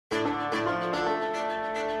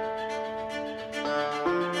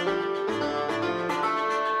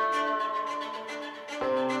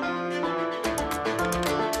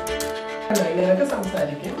ഇങ്ങനെയൊക്കെ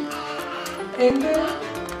സംസാരിക്കും. എന്ത്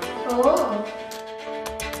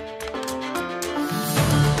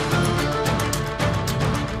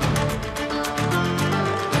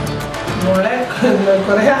മോളെ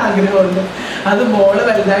കുറെ ആഗ്രഹമുണ്ട്. അത് മോള്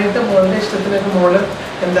വലുതായിട്ട് മോളുടെ ഇഷ്ടത്തിനൊക്കെ മോള്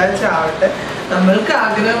എന്താ വെച്ചാൽ ആവട്ടെ. നമ്മൾക്ക്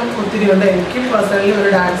ആഗ്രഹം ഒത്തിരി ഉണ്ട്. എനിക്ക് പേഴ്സണലി ഒരു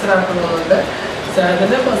ഡാൻസർ ആക്കണമെന്നുണ്ട്.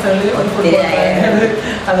 സാറിന് പേഴ്സണലി ഒരു ഫുട്ബോൾ,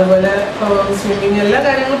 അതുപോലെ സ്വിമ്മിങ്, എല്ലാ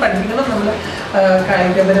കാര്യങ്ങളും പഠിക്കണം. നമ്മൾ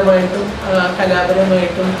കായികപരമായിട്ടും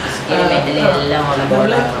കലാപരമായിട്ടും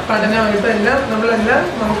നമ്മൾ പഠനമായിട്ടും എല്ലാം നമ്മളെല്ലാം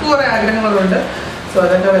നമുക്ക് കുറെ ആഗ്രഹങ്ങളുണ്ട്. സോ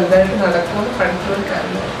അതൊക്കെ വലുതായിട്ട് നടക്കുമെന്ന് പഠിക്കുന്ന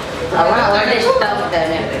കാര്യം.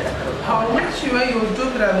 How much your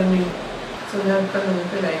YouTube revenue? So ഞാൻ ഇപ്പം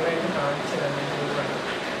നിങ്ങൾക്ക് ലൈവായിട്ട് കാണിച്ചു തരാം.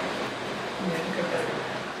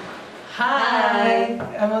 ഹായ്,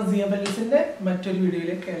 ZIYAPALസിന്റെ മറ്റൊരു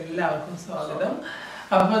വീഡിയോയിലേക്ക് എല്ലാവർക്കും സ്വാഗതം.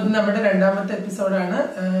 അപ്പോൾ ഇത് നമ്മുടെ രണ്ടാമത്തെ എപ്പിസോഡാണ്.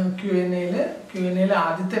 Q&Aയിൽ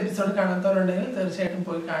ആദ്യത്തെ എപ്പിസോഡ് കാണാത്തവരുണ്ടെങ്കിൽ തീർച്ചയായിട്ടും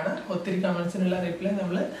പോയി കാണാം. ഒത്തിരി കമന്റ്സിനുള്ള റിപ്ലൈ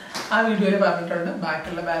നമ്മൾ ആ വീഡിയോയിൽ പറഞ്ഞിട്ടുണ്ട്.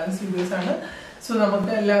 ബാക്കിയുള്ള ബാലൻസ് വീഡിയോസ് ആണ്. സോ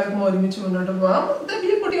നമുക്ക് എല്ലാവർക്കും ഒരുമിച്ച് മുന്നോട്ട് പോകാം.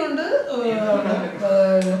 ZABIYA കുട്ടിയുണ്ട്,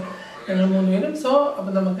 ഞങ്ങൾ 3 പേരും. സോ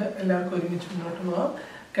അപ്പം നമുക്ക് എല്ലാവർക്കും ഒരുമിച്ച് മുന്നോട്ട് പോകാം.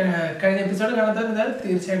 കഴിഞ്ഞ എപ്പിസോഡ് കാണാത്തവർ എന്തായാലും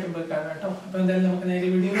തീർച്ചയായിട്ടും പോയി കാണാം കേട്ടോ. അപ്പം എന്തായാലും നമുക്ക് നേരെ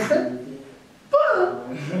വീഡിയോയിലോട്ട്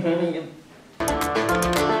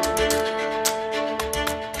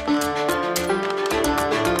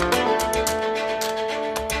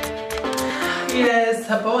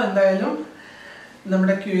അപ്പോൾ എന്തായാലും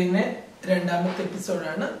നമ്മുടെ Q&A രണ്ടാമത്തെ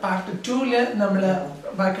എപ്പിസോഡാണ്. പാർട്ട് 2 നമ്മൾ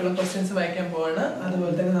ബാക്കിയുള്ള ക്വസ്റ്റ്യൻസ് വായിക്കാൻ പോവാണ്.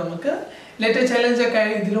 അതുപോലെ തന്നെ നമുക്ക് ലെറ്റർ ചലഞ്ച് ഒക്കെ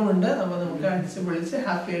ഇതിലും ഉണ്ട്. അപ്പോൾ നമുക്ക് അടിച്ച് പൊളിച്ച്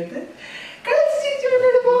ഹാപ്പി ആയിട്ട്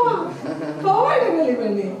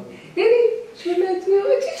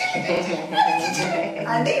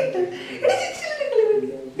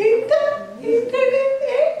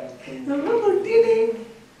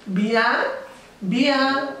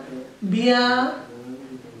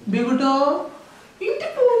ബിഗുട്ടോ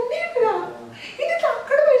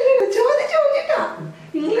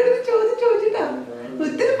ചോദിച്ചിട്ടാ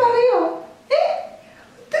ഉത്തരം പറയോ?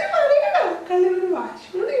 ഉത്തരം പറയണോ? കല്ലിന്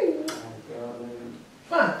വാശിയോടെ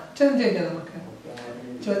ചോദ്യം ചോദിക്കാം. നമുക്ക്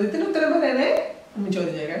ചോദ്യത്തിന് ഉത്തരം പറയണേ.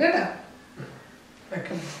 ചോദ്യം ചോദിക്കാം കേട്ടാ.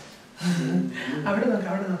 അവിടെ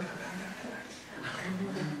നോക്കാം, അവിടെ നോക്കാം.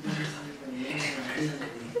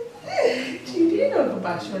 ചിരിയെ നോക്കാം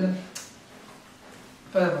പാശുവനം.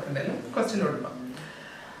 അപ്പൊ നമുക്കുണ്ടല്ലോ ക്വസ്റ്റ്യൻ പോകാം.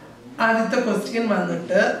 ആദ്യത്തെ ക്വസ്റ്റ്യൻ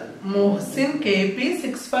വന്നിട്ട് മുഹസിൻ KP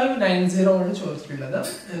 6590 ആണ് ചോദിച്ചിട്ടുള്ളത്.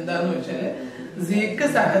 എന്താന്ന് വെച്ചാല് സിയക്ക്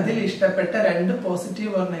സഹദിൽ ഇഷ്ടപ്പെട്ട 2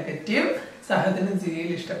 പോസിറ്റീവ് ഓർ നെഗറ്റീവ്, സഹദിന്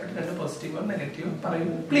സിയയിൽ ഇഷ്ടപ്പെട്ട 2 പോസിറ്റീവ് ഓർ നെഗറ്റീവ്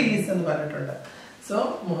പറയൂ പ്ലീസ് എന്ന് പറഞ്ഞിട്ടുണ്ട്. സോ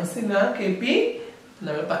മുഹസിൻ KP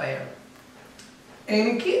നമ്മൾ പറയാം.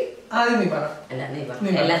 എനിക്ക് ആദ്യം നീ പറ.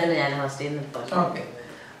 ഓക്കെ.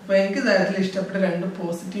 അപ്പൊ എനിക്ക് സഹദിൽ ഇഷ്ടപ്പെട്ട 2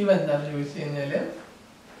 പോസിറ്റീവ് എന്താന്ന് ചോദിച്ചു കഴിഞ്ഞാല്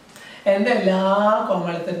എന്റെ എല്ലാ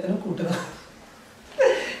കോമാളിത്തരത്തിനും കൂട്ടുനിൽക്കും.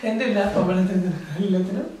 എന്റെ എല്ലാ കോമാളിത്തരത്തിനും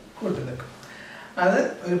എല്ലാത്തിനും കൂട്ടുനിൽക്കും. അത്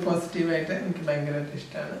ഒരു പോസിറ്റീവായിട്ട് എനിക്ക് ഭയങ്കരമായിട്ട്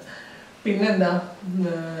ഇഷ്ടമാണ്. പിന്നെന്താ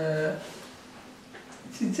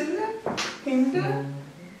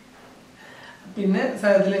പിന്നെ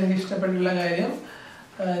സഹദിൽ എനിക്ക് ഇഷ്ടപ്പെട്ടുള്ള കാര്യം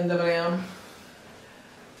എന്താ പറയാ,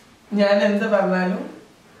 ഞാൻ എന്ത് പറഞ്ഞാലും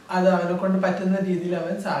അത് അവനെ കൊണ്ട് പറ്റുന്ന രീതിയിൽ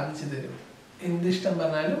അവൻ സാധിച്ചു തരും. എന്തിഷ്ടം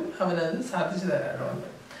പറഞ്ഞാലും അവനത് സാധിച്ചു തരാറുണ്ട്.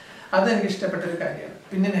 അതെനിക്ക് ഇഷ്ടപ്പെട്ട ഒരു കാര്യമാണ്.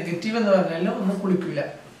 പിന്നെ നെഗറ്റീവ് എന്ന് പറഞ്ഞാലും ഒന്നും കുളിക്കൂല.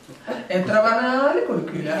 എത്ര പറഞ്ഞാലും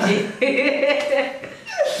കുളിക്കൂല.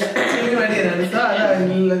 മടിയനാണ്. സോ അത്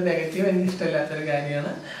അതിനുള്ള നെഗറ്റീവ് എനിക്ക് ഇഷ്ടമില്ലാത്തൊരു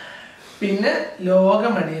കാര്യമാണ്. പിന്നെ ലോക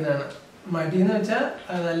മടിയനാണ്. മടിയെന്ന് വെച്ചാൽ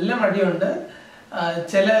നല്ല മടിയുണ്ട്.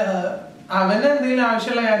 ചില അവന് എന്തെങ്കിലും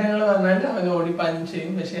ആവശ്യമുള്ള കാര്യങ്ങൾ പറഞ്ഞാൽ അവന് ഓടിപ്പാഞ്ഞ്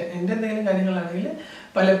ചെയ്യും. പക്ഷെ എൻ്റെ എന്തെങ്കിലും കാര്യങ്ങളാണെങ്കിൽ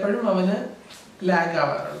പലപ്പോഴും അവന് ലാഗ്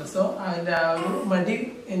ആവാറുണ്ട്. സോ അതിൻ്റെ ആ ഒരു മടി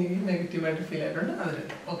എനിക്ക് നെഗറ്റീവായിട്ട് ഫീൽ ആയിട്ടുണ്ട്.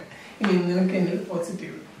 അതിലുണ്ട്. ഓക്കെ. ഇനി നിനക്ക് എന്നിൽ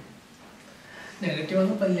പോസിറ്റീവ്. നെഗറ്റീവ്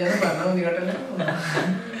ഒന്നും പയ്യാതെ പറഞ്ഞാൽ മതി കേട്ടല്ലേ.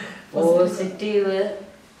 പോസിറ്റീവ്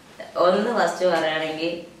ഒന്ന് ഫസ്റ്റ്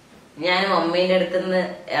പറയുകയാണെങ്കിൽ ഞാൻ മമ്മീന്റെ അടുത്തുനിന്ന്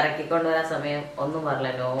ഇറക്കിക്കൊണ്ടുവരാൻ സമയം ഒന്നും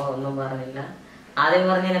പറഞ്ഞില്ല. നോ ഒന്നും പറഞ്ഞില്ല. ആദ്യം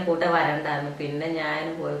പറഞ്ഞ എന്നെ കൂട്ട വരണ്ടായിരുന്നു. പിന്നെ ഞാൻ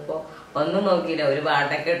പോയപ്പോ ഒന്നും നോക്കിയില്ല. ഒരു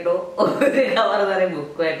പാട്ടൊക്കെ ഇട്ടു, ഒരു കവർ പറയും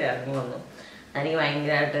ബുക്കുമായിട്ട് ഇറങ്ങി വന്നു. എനിക്ക്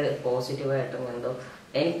ഭയങ്കരമായിട്ട് പോസിറ്റീവായിട്ടും എന്തോ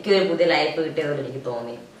എനിക്കൊരു പുതിയ ലൈഫ് കിട്ടിയതുപോലെ എനിക്ക്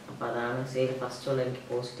തോന്നി. അപ്പൊ അതാണ് ശരി ഫസ്റ്റുള്ള എനിക്ക്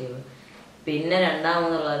പോസിറ്റീവ്. പിന്നെ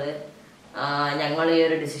രണ്ടാമതുള്ളത് ഞങ്ങൾ ഈ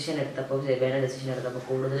ഒരു ഡിസിഷൻ എടുത്തപ്പോൾ, ZABIYയുടെ ഡിസിഷൻ എടുത്തപ്പോൾ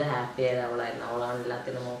കൂടുതൽ ഹാപ്പി ആയത് അവളായിരുന്നു. അവളാണ്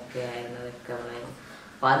എല്ലാത്തിനും ഓക്കെ ആയിരുന്നതൊക്കെ അവളായിരുന്നു.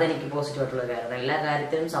 അപ്പൊ അതെനിക്ക് പോസിറ്റീവായിട്ടുള്ള കാര്യമാണ്. എല്ലാ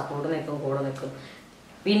കാര്യത്തിലും സപ്പോർട്ട് നിൽക്കും, കൂടെ നിൽക്കും.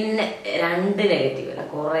 പിന്നെ 2 നെഗറ്റീവ് അല്ല,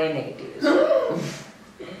 കുറെ നെഗറ്റീവ്.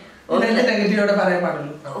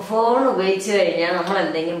 ഫോൺ ഉപയോഗിച്ചു കഴിഞ്ഞാൽ നമ്മൾ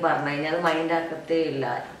എന്തെങ്കിലും പറഞ്ഞു കഴിഞ്ഞാൽ അത് മൈൻഡ് ആക്കത്തേ ഇല്ല.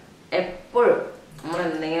 എപ്പോഴും നമ്മൾ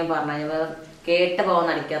എന്തെങ്കിലും പറഞ്ഞു കഴിഞ്ഞാൽ കേട്ട പാവം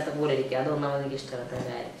നടിക്കാത്ത പോലെ ഇരിക്കുക. അതൊന്നാമത് എനിക്ക് ഇഷ്ടപ്പെട്ട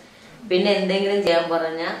കാര്യം. പിന്നെ എന്തെങ്കിലും ചെയ്യാൻ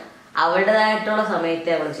പറഞ്ഞാൽ അവളുടേതായിട്ടുള്ള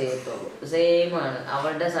സമയത്തെ അവൾ ചെയ്യത്തുള്ളൂ. സെയിം ആണ്,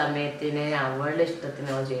 അവളുടെ സമയത്തിന് അവളുടെ ഇഷ്ടത്തിന്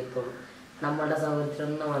അവൾ ചെയ്യത്തുള്ളൂ. നമ്മളുടെ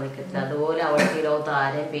സൗകര്യത്തിനൊന്നും അവൾ നിൽക്കത്തില്ല. അതുപോലെ അവൾക്ക് ഈ ലോകത്ത്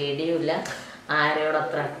ആരെയും പേടിയുമില്ല, ആരോട്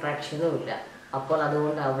അത്ര അട്രാക്ഷനും ഇല്ല. അപ്പോൾ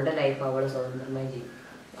അതുകൊണ്ട് അവളുടെ ലൈഫ് അവൾ സ്വതന്ത്രമായി ചെയ്യും.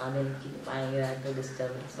 അതെനിക്ക് ഭയങ്കരമായിട്ട്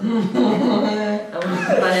ഡിസ്റ്റർബൻസ്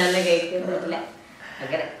പറയാനേ കേൾക്കുന്നില്ല.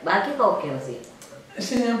 അങ്ങനെ ബാക്കിയൊക്കെ ഓക്കെയാണ് ചെയ്യും.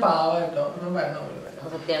 പക്ഷെ ഞാൻ പാവട്ടോ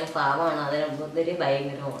സത്യം പാവമാണ്, അതിനൊത്തിരി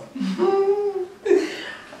ഭയങ്കരമാണ്.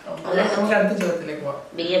 നമുക്ക് അടുത്ത ചോദ്യത്തിലേക്ക് പോവാം.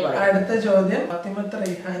 അടുത്ത ചോദ്യം ഫാത്തിമത്ത്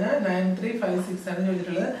റൈഹാന 9356 ആണ്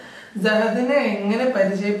ചോദിച്ചിട്ടുള്ളത്. സഹദിനെ എങ്ങനെ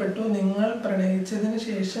പരിചയപ്പെട്ടു? നിങ്ങൾ പ്രണയിച്ചതിന്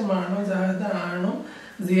ശേഷമാണോ സഹദ് ആണും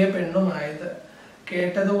സിയ പെണ്ണുമായത്?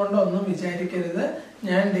 കേട്ടത് കൊണ്ട് ഒന്നും വിചാരിക്കരുത്,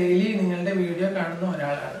 ഞാൻ ഡെയിലി നിങ്ങളുടെ വീഡിയോ കാണുന്ന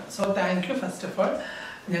ഒരാളാണ്. So thank you first of all,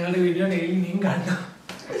 ഞങ്ങളുടെ വീഡിയോ ഡെയിലി നീ കാണണം.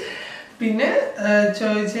 പിന്നെ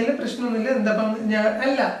ചോദിച്ചതിൽ പ്രശ്നമൊന്നുമില്ല. എന്താ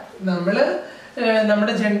അല്ല, നമ്മള്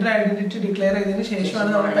നമ്മുടെ ജെൻഡർ ഐഡന്റിറ്റി ഡിക്ലെയർ ചെയ്തതിന് ശേഷമാണ്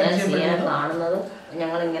നമ്മൾ പരിചയപ്പെടുന്നത്.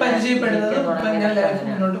 ഞാൻ ലൈഫ്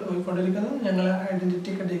മുന്നോട്ട് പോയിക്കൊണ്ടിരിക്കുന്നത്. ഞങ്ങൾ ഐഡന്റിറ്റി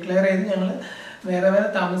ഒക്കെ ഡിക്ലെയർ ചെയ്ത് ഞങ്ങൾ വേറെ വേറെ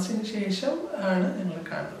താമസിച്ചതിന് ശേഷം ആണ് ഞങ്ങൾ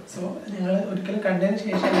കാണുന്നത്. സോ ഞങ്ങൾ ഒരിക്കലും കണ്ടതിന്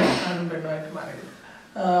ശേഷം ആണും പെണ്ണുമായിട്ട് മാറിയത്.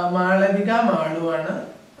 മാളവിക മാളുവാണ്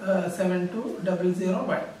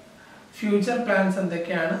 72001. ഫ്യൂച്ചർ പ്ലാൻസ്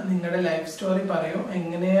എന്തൊക്കെയാണ്? നിങ്ങളുടെ ലൈഫ് സ്റ്റോറി പറയൂ.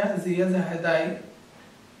 എങ്ങനെയാ സിയ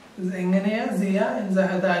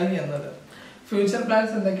സഹദായി എന്നത്. ഫ്യൂച്ചർ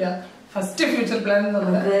പ്ലാൻസ് എന്തൊക്കെയാ? ഫസ്റ്റ് ഫ്യൂച്ചർ പ്ലാൻ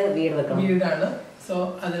നമ്മുടെ വീടാണ്. സോ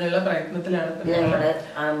അതിനുള്ള പ്രയത്നത്തിലാണ്.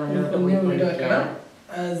 വീട് വെക്കണം.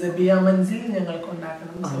 ZABIYA മഞ്ചിൽ ഞങ്ങൾക്ക്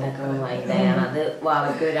ഉണ്ടാക്കണം. അത്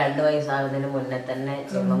വാവയ്ക്ക് 2 വയസ്സാകുന്നതിന് മുന്നേ തന്നെ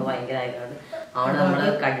ചെയ്യുന്നത് ഭയങ്കര ആയിട്ടുണ്ട്. അവിടെ നമ്മള്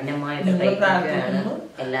കഠിനമായിട്ട്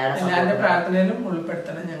എല്ലാവരുടെ പ്രാർത്ഥനയിലും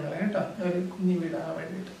ഉൾപ്പെടുത്തണം ഞങ്ങളെ കേട്ടോ, ഒരു കുഞ്ഞു വീടാകാൻ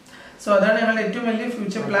വേണ്ടിട്ട്. സോ അതാണ് ഞങ്ങളുടെ ഏറ്റവും വലിയ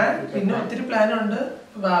ഫ്യൂച്ചർ പ്ലാൻ. പിന്നെ ഒത്തിരി പ്ലാനുണ്ട്.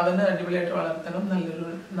 വാവനെ അടിപൊളിയായിട്ട് വളർത്തണം, നല്ലൊരു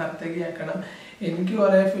നർത്തകിയാക്കണം. എനിക്ക്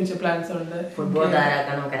കുറെ ഫ്യൂച്ചർ പ്ലാൻസ് ഉണ്ട്. ഫുട്ബോൾ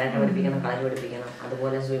താരാക്കണം, കരാട്ടെ പഠിപ്പിക്കണം, കളരി പഠിപ്പിക്കണം,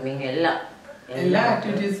 അതുപോലെ സ്വിമ്മിങ്, എല്ലാ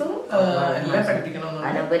ആക്ടിവിറ്റീസും എല്ലാം പഠിപ്പിക്കണം.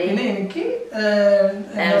 പിന്നെ എനിക്ക്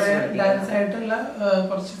ഡാൻസ് ആയിട്ടുള്ള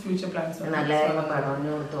കുറച്ച് ഫ്യൂച്ചർ പ്ലാൻസ് ഉണ്ട്.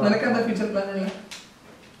 നിനക്ക് എന്താ ഫ്യൂച്ചർ പ്ലാൻ ഉള്ള?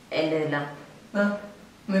 എന്റെ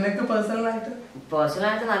നിനക്ക്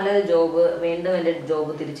പേഴ്സണലായിട്ട് നല്ലൊരു ജോബ്, വീണ്ടും എന്റെ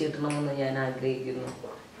ജോബ് തിരിച്ചു കിട്ടണമെന്ന് ഞാൻ ആഗ്രഹിക്കുന്നു.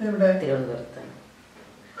 തിരുവനന്തപുരത്ത്.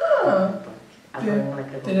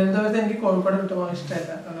 തിരുവനന്തപുരത്ത് എനിക്ക് കോഴിക്കോട് വിട്ടു പോകാൻ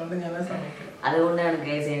ഇഷ്ടമല്ല, അതുകൊണ്ട് ഞാൻ ശ്രമിക്കും. അതുകൊണ്ടാണ്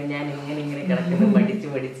ഞാൻ ഇങ്ങനെ കിടക്കുന്നത്, പഠിച്ച്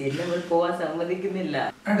എല്ലാം പോവാൻ സമ്മതിക്കുന്നില്ല.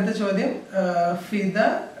 അടുത്ത ചോദ്യം ഫിദ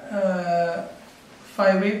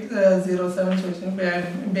 5807 ചോദിച്ചു.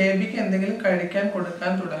 ബേബിക്ക് എന്തെങ്കിലും കഴിക്കാൻ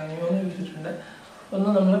കൊടുക്കാൻ തുടങ്ങിയോ എന്ന് ചോദിച്ചിട്ടുണ്ട്.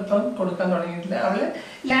 ഒന്നും നമ്മളിപ്പം കൊടുക്കാൻ തുടങ്ങിയിട്ടില്ല. അവള്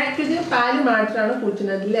ലാക്ടോജൻ പാല് മാത്രമാണ്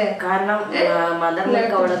കുടിക്കുന്നത് അല്ലേ? കാരണം മദർ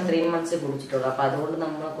മിൽക്ക് അവിടെ 3 months കുടിച്ചിട്ടുള്ളൂ. അപ്പൊ അതുകൊണ്ട്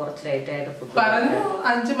നമ്മൾ കുറച്ച് ലൈറ്റ് ആയിട്ട് ഫുഡ് പറഞ്ഞു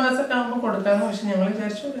 5 മാസമൊക്കെ ആകുമ്പോൾ കൊടുക്കാന്ന്. പക്ഷെ ഞങ്ങൾ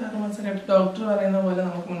വിചാരിച്ചു 6 മാസം കഴിഞ്ഞിട്ട് ഡോക്ടർ പറയുന്ന പോലെ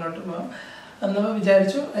നമുക്ക് മുന്നോട്ട് പോകാം എന്നപ്പോ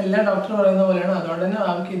വിചാരിച്ചു. എല്ലാ ഡോക്ടർ പറയുന്ന പോലെയാണ്. അതുകൊണ്ട് തന്നെ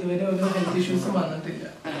അവർക്ക് ഇതുവരെ ഒരു ഹെൽത്ത് ഇഷ്യൂസും വന്നിട്ടില്ല.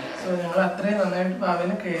 സോ ഞങ്ങൾ അത്രയും നന്നായിട്ട്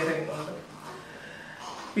അവനെ കെയർ ചെയ്യുന്നുണ്ട്.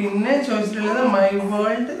 പിന്നെ ചോദിച്ചിട്ടുള്ളത് മൈ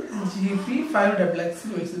വേൾഡ് GP5XX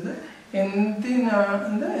ചോദിച്ചത്.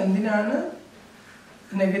 എന്തിനാണ്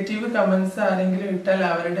നെഗറ്റീവ് കമന്റ്സ് ആരെങ്കിലും ഇട്ടാൽ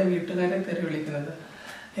അവരുടെ വീട്ടുകാരെ തെറി വിളിക്കുന്നത്?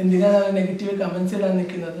 എന്തിനാണ് അവർ നെഗറ്റീവ് കമന്റ്സ് ഇടാൻ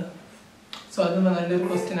നിൽക്കുന്നത്? സോ അത് നല്ലൊരു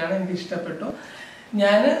ക്വസ്റ്റ്യൻ ആണ്, എനിക്ക് ഇഷ്ടപ്പെട്ടു.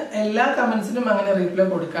 ഞാൻ എല്ലാ കമന്റ്സിനും അങ്ങനെ റീപ്ലൈ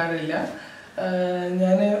കൊടുക്കാറില്ല.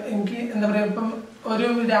 എനിക്ക് എന്താ പറയാ, ഇപ്പം ഒരു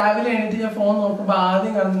രാവിലെ എണീറ്റ് ഞാൻ ഫോൺ നോക്കുമ്പോൾ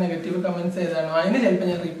ആദ്യം കാണുന്ന നെഗറ്റീവ് കമന്റ്സ് ഏതാണോ അതിന് ചിലപ്പോൾ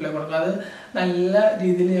ഞാൻ റീപ്ലൈ കൊടുക്കും. അത് നല്ല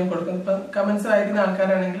രീതിയിൽ ഞാൻ കൊടുക്കും. ഇപ്പം കമന്റ്സ് വായിക്കുന്ന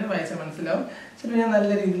ആൾക്കാരാണെങ്കിൽ വായിച്ചാൽ മനസ്സിലാവും. ചിലപ്പോൾ ഞാൻ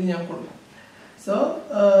നല്ല രീതിയിൽ ഞാൻ കൊടുക്കും. സോ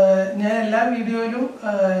ഞാൻ എല്ലാ വീഡിയോയിലും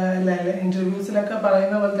ഇന്റർവ്യൂസിലൊക്കെ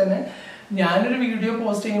പറയുന്ന പോലെ തന്നെ ഞാനൊരു വീഡിയോ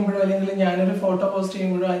പോസ്റ്റ് ചെയ്യുമ്പോഴോ അല്ലെങ്കിൽ ഞാനൊരു ഫോട്ടോ പോസ്റ്റ്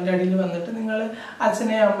ചെയ്യുമ്പോഴോ അതിൻ്റെ അടിയിൽ വന്നിട്ട് നിങ്ങൾ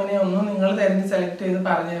അച്ഛനെയോ അമ്മനെയോ ഒന്നും നിങ്ങൾ തിരഞ്ഞ് സെലക്ട് ചെയ്ത്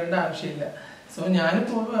പറഞ്ഞു തരേണ്ട ആവശ്യമില്ല. സോ ഞാൻ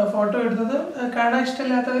ഫോട്ടോ എടുത്തത് കാണാൻ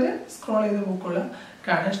ഇഷ്ടമില്ലാത്തവർ സ്ക്രോൾ ചെയ്ത് പോയിക്കൊള്ളാം,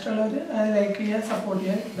 കാണാൻ ഇഷ്ടമുള്ളവർ അത് ലൈക്ക് ചെയ്യുക, സപ്പോർട്ട്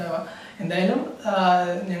ചെയ്യാൻ ഇതാവാം. എന്തായാലും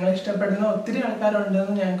ഞങ്ങൾ ഇഷ്ടപ്പെടുന്ന ഒത്തിരി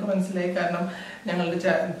ആൾക്കാരുണ്ടെന്ന് ഞങ്ങൾക്ക് മനസ്സിലായി. കാരണം ഞങ്ങളുടെ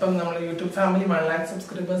ഇപ്പം നമ്മൾ യൂട്യൂബ് ഫാമിലി 1 lakh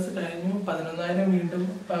സബ്സ്ക്രൈബേഴ്സ് കഴിഞ്ഞു. 11,000 വീണ്ടും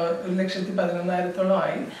 1,11,000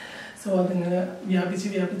 ആയി. സോ അതിങ്ങനെ വ്യാപിച്ച്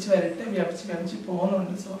വരട്ടെ, വ്യാപിച്ച്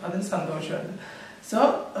പോകുന്നുണ്ട്. സോ അതിൽ സന്തോഷമുണ്ട്. സോ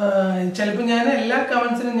ചിലപ്പോൾ ഞാൻ എല്ലാ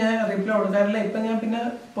കമന്റ്സിനും ഞാൻ റിപ്ലൈ കൊടുക്കാറില്ല. ഇപ്പം ഞാൻ പിന്നെ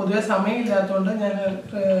പൊതുവെ സമയമില്ലാത്തതുകൊണ്ട് ഞാൻ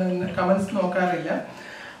കമന്റ്സ് നോക്കാറില്ല.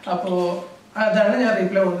 അപ്പോൾ അതാണ് ഞാൻ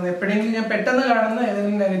റിപ്ലൈ കൊടുക്കുന്നത്. എപ്പോഴെങ്കിലും ഞാൻ പെട്ടെന്ന് കാണുന്ന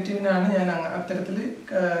ഏതെങ്കിലും നെഗറ്റീവിനാണ് ഞാൻ അത്തരത്തിൽ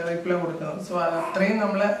റിപ്ലൈ കൊടുക്കുന്നത്. സോ അത്രയും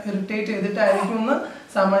നമ്മളെ ഇറിറ്റേറ്റ് ചെയ്തിട്ടായിരിക്കും എന്ന്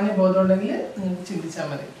സാമാന്യ ബോധം ഉണ്ടെങ്കിൽ നിങ്ങൾക്ക് ചിന്തിച്ചാൽ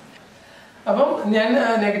മതി. അപ്പം ഞാൻ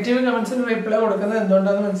നെഗറ്റീവ് കമന്റ്സിന് റിപ്ലൈ കൊടുക്കുന്നത്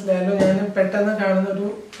എന്തുകൊണ്ടാണെന്ന് മനസ്സിലായല്ലോ. ഞാൻ പെട്ടെന്ന് കാണുന്ന ഒരു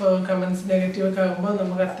കമന്റ്സ് നെഗറ്റീവ് ഒക്കെ ആകുമ്പോൾ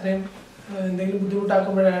നമുക്ക് അത്രയും എന്തെങ്കിലും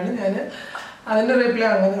ബുദ്ധിമുട്ടാക്കുമ്പോഴാണ് ഞാൻ അതിന്റെ റിപ്ലൈ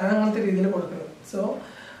അങ്ങനത്തെ രീതിയിൽ കൊടുക്കുന്നത്. സോ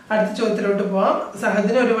അടുത്ത ചോദ്യത്തിലോട്ട് പോവാം.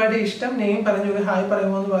 സഹദിന് ഒരുപാട് ഇഷ്ടം, നെയിം പറഞ്ഞു ഒരു ഹായ്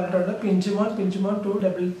പറയുമോ എന്ന് പറഞ്ഞിട്ടുണ്ട്. പിഞ്ചുമോൻ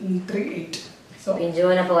 2338.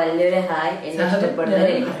 പിഞ്ചുമോനപ്പോ വലിയൊരു ഹായ്. എന്നെ ഇഷ്ടപ്പെടുന്നത്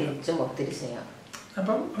എനിക്ക് തിരിച്ചും ഒത്തിരി സ്നേഹം.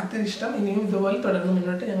 അപ്പം ഒത്തിരി ഇഷ്ടം. ഇനിയും ഇതുപോലെ തുടർന്ന്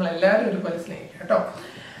മുന്നോട്ട് ഞങ്ങൾ എല്ലാവരും ഒരുപോലെ സ്നേഹിക്കാം കേട്ടോ.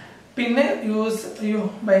 പിന്നെ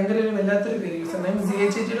ഭയങ്കര ഒരു വല്ലാത്തൊരു പേര് യൂസർ നെയിം സിയ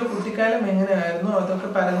ചേച്ചിയുടെ കുട്ടിക്കാലം എങ്ങനെയായിരുന്നു അതൊക്കെ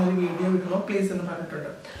പറഞ്ഞൊരു വീഡിയോ വിടുമോ പ്ലീസ് എന്ന്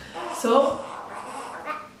പറഞ്ഞിട്ടുണ്ട്. സോ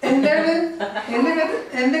എന്താണ്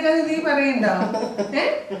എന്റെ കഥ നീ പറയണ്ട,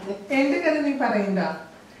 എന്റെ കഥ നീ പറയണ്ട,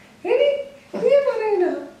 നീ പറയണ്ട.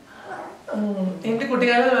 എന്റെ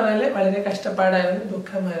കുട്ടിക്കാലം എന്ന് പറഞ്ഞാല് വളരെ കഷ്ടപ്പാടായിരുന്നു,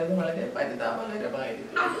 ദുഃഖമായിരുന്നു, വളരെ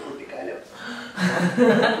പരിതാപകരമായിരുന്നു എന്റെ കുട്ടിക്കാലം.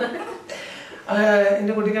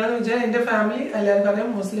 എന്റെ കുട്ടിക്കാലം എന്ന് വെച്ചാൽ എന്റെ ഫാമിലി എല്ലാവർക്കും അറിയാം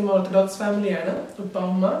മുസ്ലിം ഓർത്തഡോക്സ് ഫാമിലിയാണ്. ഉപ്പ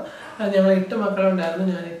ഉമ്മ ഞങ്ങൾ 8 മക്കളുണ്ടായിരുന്നു.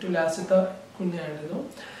 ഞാൻ ഏറ്റവും ലാസ്റ്റത്തെ കുഞ്ഞായിരുന്നു.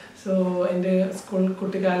 സോ എൻ്റെ സ്കൂൾ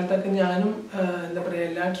കുട്ടിക്കാലത്തൊക്കെ ഞാനും എന്താ പറയുക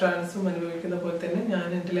എല്ലാ ട്രാൻസും അനുഭവിക്കുന്ന പോലെ തന്നെ ഞാൻ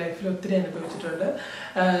എൻ്റെ ലൈഫിൽ ഒത്തിരി അനുഭവിച്ചിട്ടുണ്ട്.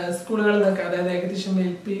 സ്കൂളുകളിൽ നിന്നൊക്കെ അതായത് ഏകദേശം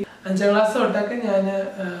LP 5ാം ക്ലാസ് തൊട്ടൊക്കെ ഞാൻ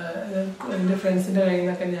എൻ്റെ ഫ്രണ്ട്സിൻ്റെ കയ്യിൽ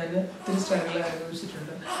നിന്നൊക്കെ ഞാൻ ഒത്തിരി സ്ട്രഗിൾ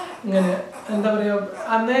അനുഭവിച്ചിട്ടുണ്ട്. ഇങ്ങനെ എന്താ പറയുക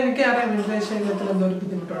അന്ന് എനിക്ക് അറിയാം എൻ്റെ ശരീരത്തിൽ എന്തോ ഒരു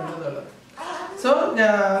ബുദ്ധിമുട്ടുണ്ടെന്നുള്ളത്. സോ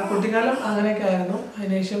കുട്ടിക്കാലം അങ്ങനെയൊക്കെ ആയിരുന്നു.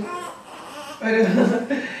 അതിനുശേഷം ഒരു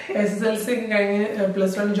SSLC ഒക്കെ കഴിഞ്ഞ്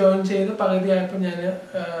 +1 ജോയിൻ ചെയ്ത് പകുതിയായപ്പോൾ ഞാൻ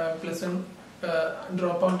 +1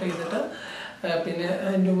 ഡ്രോപ്പ് ഔട്ട് ചെയ്തിട്ട് പിന്നെ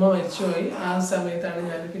എൻ്റെ ഉമ്മ മരിച്ചുപോയി. ആ സമയത്താണ്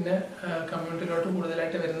ഞാൻ പിന്നെ കമ്മ്യൂണിറ്റിയിലോട്ട്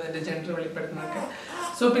കൂടുതലായിട്ട് വരുന്നത്, എൻ്റെ ജെൻഡർ വെളിപ്പെടുത്തുന്നതൊക്കെ.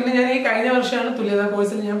 സോ പിന്നെ ഞാൻ ഈ കഴിഞ്ഞ വർഷമാണ് തുല്യതാ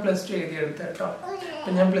കോഴ്സിൽ ഞാൻ +2 എഴുതിയെടുത്തത് കേട്ടോ.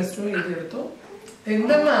 അപ്പം ഞാൻ +2 എഴുതിയെടുത്തു.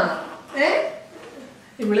 എന്തെന്നാ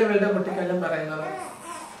ഇവളുടെ കുട്ടിക്കാലം പറയുന്നത്.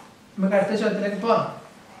 നമുക്ക് അടുത്ത ചോദ്യത്തിലേക്ക്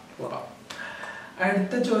പോവാം.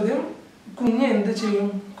 അടുത്ത ചോദ്യം, കുഞ്ഞ് എന്ത് ചെയ്യും?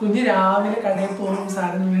 കുഞ്ഞ് രാവിലെ കടയിൽ പോകും,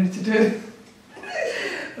 സാധനം മേടിച്ചിട്ട് വരും.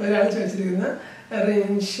 ഒരാൾ ചോദിച്ചിരിക്കുന്ന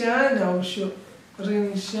റിൻഷ നൗഷു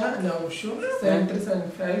 7375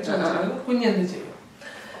 ചോദിച്ചിരിക്കുന്നു കുഞ്ഞെന്ത് ചെയ്യും?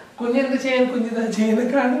 കുഞ്ഞെന്ത് ചെയ്യാൻ? കുഞ്ഞിതാ ചെയ്യുന്ന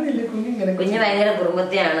കാണുന്നില്ല. കുഞ്ഞിങ്ങനെ കുഞ്ഞ് ഭയങ്കര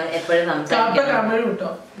കുറുമ്പത്തിയാണ്, എപ്പോഴും കമിഴ് കിട്ടോ.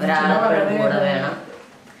 ഒരാളെ വേണം.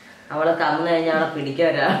 അവള് കമ്മു കഴിഞ്ഞാൽ അവളെ പിടിക്കാൻ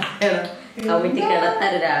ഒരാൾ വേണം, കമ്മിറ്റി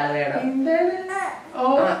കിടത്താൻ ഒരാൾ വേണം. ഓ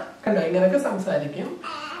കണ്ടോ ഇങ്ങനൊക്കെ സംസാരിക്കും.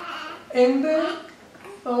 എന്ത്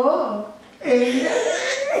ഓ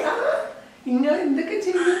ഇങ്ങനെ എന്തൊക്കെ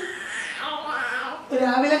ചെയ്യും?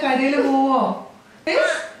 രാവിലെ കടയില് പോവോ?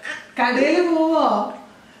 കടയില് പോവോ?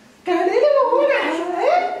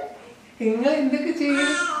 നിങ്ങൾ എന്തൊക്കെ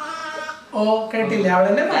ചെയ്യും? ഓ കേട്ടില്ല,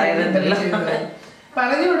 അവളെന്നെ പറയുന്നുണ്ടല്ലോ.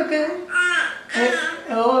 പറഞ്ഞു കൊടുക്ക.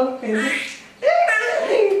 ഓ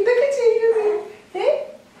എന്തൊക്കെ ചെയ്യും?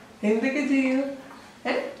 എന്തൊക്കെ ചെയ്യും?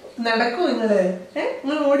 നടക്കൂ നിങ്ങള്?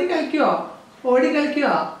 നിങ്ങൾ ഓടി കളിക്കുവോ?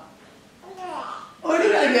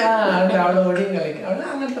 അവള് ഓടിയും കളിക്കും. അവള്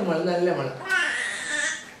അങ്ങനത്തെ മള്, നല്ല മള്.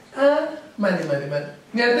 മതി.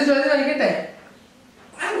 ഞാൻ അടുത്ത ചോദ്യം വായിക്കട്ടെ.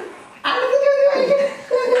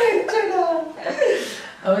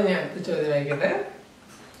 അപ്പൊ ഞാൻ അടുത്ത ചോദ്യം വായിക്കട്ടെ.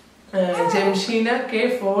 ജംഷീന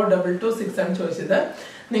K4226 ആണ് ചോദിച്ചത്.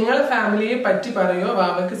 നിങ്ങളെ ഫാമിലിയെ പറ്റി പറയോ?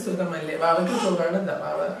 വാവയ്ക്ക് സുഖമല്ലേ? വാവയ്ക്ക് സുഖമാണ്.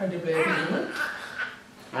 വാവ അടിപൊളിയായിട്ട്.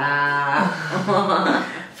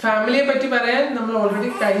 ഫാമിലിയെ പറ്റി പറയാൻ നമ്മൾ ഓൾറെഡി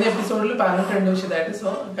കഴിഞ്ഞ എപ്പിസോഡിൽ പറഞ്ഞിട്ടുണ്ട് വിശദമായിട്ട്. സോ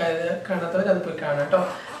കാണാത്തവർ അത് പോയി കാണാം കേട്ടോ.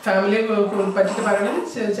 ഫാമിലിയെ പറ്റിട്ട് പറയണത്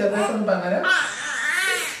ചെറുതായിട്ടൊന്നും പറഞ്ഞുതരാം.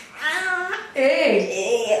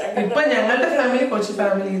 ഇപ്പൊ ഞങ്ങളുടെ ഫാമിലി കൊച്ചു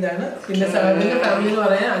ഫാമിലി ഇതാണ്. പിന്നെ സാറിന്റെ ഫാമിലി എന്ന്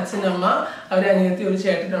പറയാൻ അച്ഛനമ്മ, അവര് അനിയത്തി, ഒരു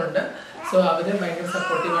ചേട്ടനുണ്ട്. സോ അവര് ഭയങ്കര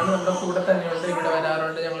സപ്പോർട്ടീവാണ്, നമ്മുടെ കൂടെ തന്നെയുണ്ട്, ഇവിടെ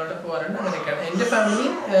വരാറുണ്ട്, ഞങ്ങളോട് പോകാറുണ്ട്. അങ്ങനെയൊക്കെയാണ്. എന്റെ ഫാമിലി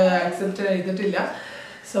അക്സെപ്റ്റ് ചെയ്തിട്ടില്ല.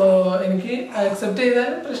 സോ എനിക്ക് അക്സെപ്റ്റ്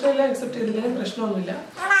ചെയ്താലും പ്രശ്നമില്ല, അക്സെപ്റ്റ് ചെയ്തില്ലെങ്കിലും പ്രശ്നമൊന്നുമില്ല.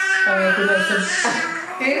 പിന്നെ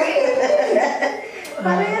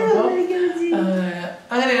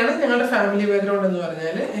അങ്ങനെയാണ് ഞങ്ങളുടെ ഫാമിലി ബാക്ക്ഗ്രൗണ്ട് എന്ന്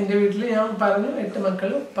പറഞ്ഞാല്. എന്റെ വീട്ടിൽ ഞാൻ പറഞ്ഞു 8 മക്കൾ,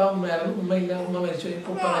 ഉപ്പ ഉമ്മയായിരുന്നു. ഉമ്മ ഇല്ല, ഉമ്മ മരിച്ചു. ഇപ്പൊ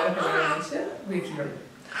ഉപ്പ വേറെ കല്യാണം കഴിച്ച് വീട്ടിലുണ്ട്.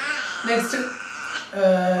 നെക്സ്റ്റ്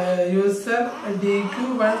യൂസർ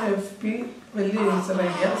DQ1FP, വലിയ യൂസർ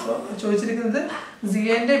ഐഡിയ. സോ ചോദിച്ചിരിക്കുന്നത്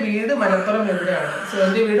സിയന്റെ വീട് മലപ്പുറം എവിടെയാണ്? സോ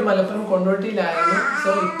എന്റെ വീട് മലപ്പുറം കൊണ്ടോട്ടിയിലായിരുന്നു. സോ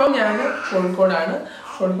ഇപ്പം ഞാൻ കോഴിക്കോടാണ്.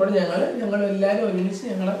 കോഴിക്കോട് ഞങ്ങൾ എല്ലാവരും ഒരുമിച്ച്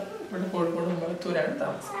ഞങ്ങള് ഇവിടെ കോഴിക്കോട് മുളത്തൂരാണ്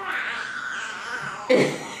താമസം.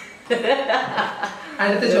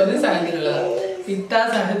 അടുത്ത ചോദ്യം സാധിക്കുന്നുള്ളത്. ഇത്ത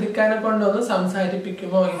സഹദിക്കാനെ കൊണ്ടൊന്ന്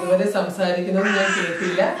സംസാരിപ്പിക്കുമോ? ഇതുവരെ സംസാരിക്കുന്നത് ഞാൻ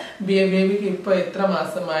കേട്ടില്ല. ബേബിക്ക് ഇപ്പൊ എത്ര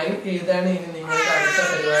മാസമായി? ഏതാണ് ഇനി നിങ്ങളുടെ അടുത്ത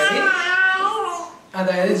പരിപാടി?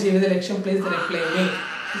 അതായത് ജീവിത ലക്ഷ്യം, പ്ലീസ് റിപ്ലൈ മീ.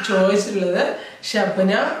 ചോദിച്ചിട്ടുള്ളത്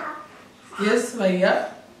ഷബ്ന ZIYA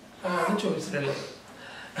ആണ് ചോദിച്ചിട്ടുള്ളത്.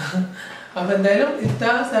 അപ്പൊ എന്തായാലും ഇത്ത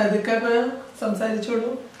സഹദിക്കാനെ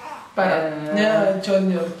സംസാരിച്ചോളൂ.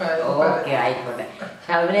 ആയിക്കോട്ടെ.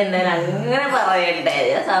 ഷബ്ന എന്തായാലും അങ്ങനെ പറയണ്ടേ,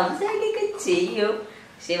 സംസാരിക്കൊക്കെ ചെയ്യും,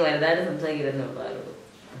 പക്ഷെ വലുതായിട്ട് സംസാരിക്കുന്നുള്ളൂ.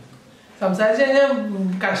 സംസാരിച്ചു കഴിഞ്ഞാൽ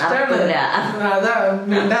കഷ്ടമാണ്. അതാ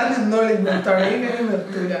മിണ്ടാൻ നിന്നോളി, തുടങ്ങി കഴിഞ്ഞ്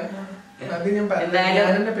നിർത്തൂല. അത് ഞാൻ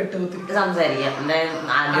പറഞ്ഞു പെട്ടുകുത്തി സംസാരിക്കാം.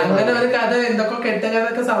 അങ്ങനെ ഒരു കഥ എന്തൊക്കെ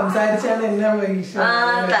കെട്ടുകഥൊക്കെ സംസാരിച്ചാണ് എന്നെ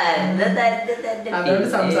അതുകൊണ്ട്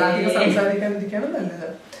സംസാരിക്കാണ്ടിരിക്കാണ് നല്ലത്.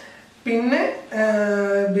 പിന്നെ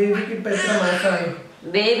ബേബിക്ക് ഇപ്പൊ എത്ര മാസമായി?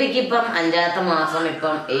 ബേബിക്ക് ഇപ്പം 5ാമത്തെ മാസം.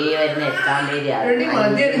 ഇപ്പം ഈ വരുന്ന 8ാം തീയതി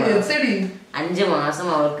 5 മാസം.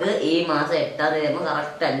 അവൾക്ക് ഈ മാസം 8ാം തീയതി ആകുമ്പോൾ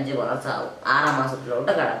കറക്റ്റ് 5 മാസം ആവും. 6ാം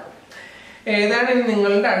മാസത്തിലോട്ട് കടക്കും. ഏതാണ്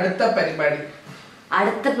നിങ്ങളുടെ അടുത്ത പരിപാടി?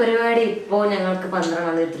 അടുത്ത പരിപാടി ഇപ്പോ ഞങ്ങൾക്ക്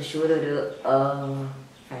 12ാം തീയതി തൃശ്ശൂർ ഒരു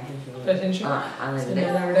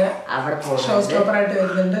അവിടെ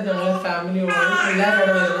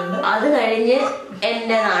അത് കഴിഞ്ഞ്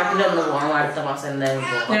എന്റെ നാട്ടിലൊന്ന് പോകണം. അടുത്ത മാസം എന്തായാലും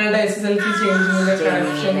പോകണം. അങ്ങനെ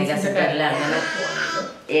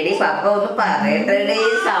എടി പപ്പ ഒന്ന് പറയട്ടെടി,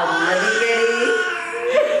 സമ്മതിക്കടി.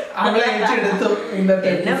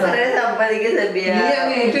 എന്നെ പറയാൻ സമ്മതിക്കും സബിയ.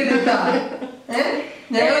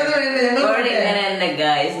 ഇങ്ങനെ തന്നെ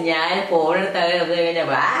ഗൈസ്, ഞാൻ ഫോണെടുത്ത്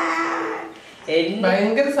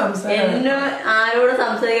ഭയങ്കര എന്നെ ആരോട്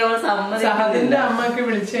സംസാരിക്കാൻ സമ്മതിക്കില്ല. അമ്മക്ക്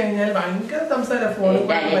വിളിച്ചു കഴിഞ്ഞാൽ ഭയങ്കര സംസാരം, ഫോണിൽ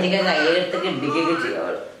കയ്യിലെടുത്ത് കിട്ടിക്കൊക്കെ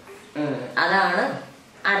ചെയ്യോളൂ. അതാണ്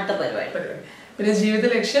അടുത്ത പരിപാടി. പിന്നെ ജീവിത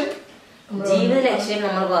ലക്ഷ്യം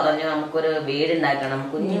നമ്മൾ പറഞ്ഞു നമുക്കൊരു വീട് ഉണ്ടാക്കണം.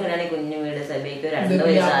 കുഞ്ഞു വീടാണെങ്കിൽ കുഞ്ഞു വീട്. സബിയക്ക് 2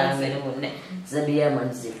 വയസ്സാകുന്നതിന് മുന്നേ സബിയ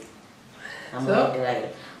മനസ്സിൽ നമ്മൾ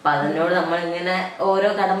അപ്പൊ അതിനോട് നമ്മളിങ്ങനെ ഓരോ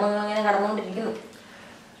കടമകൾ ഇങ്ങനെ കടന്നുകൊണ്ടിരിക്കുന്നു.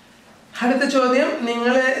 അടുത്ത ചോദ്യം,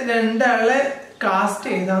 നിങ്ങള് 2ആളെ കാസ്റ്റ്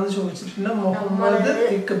ഏതാന്ന് ചോദിച്ചിട്ടുണ്ട്. മുഹമ്മദ്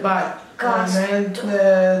ഇക്ബാൽ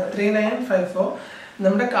 3954.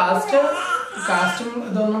 നമ്മുടെ കാസ്റ്റും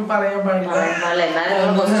ഇതൊന്നും പറയാൻ പാടില്ല.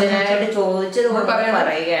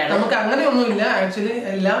 നമുക്ക് അങ്ങനെയൊന്നുമില്ല. ആക്ച്വലി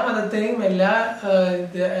എല്ലാ മതത്തെയും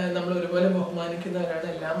നമ്മൾ ഒരുപോലെ ബഹുമാനിക്കുന്നവരാണ്.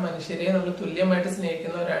 എല്ലാ മനുഷ്യരെയും നമ്മൾ തുല്യമായിട്ട്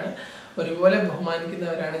സ്നേഹിക്കുന്നവരാണ്, ഒരുപോലെ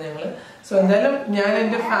ബഹുമാനിക്കുന്നവരാണ് ഞങ്ങള്. സോ എന്തായാലും ഞാൻ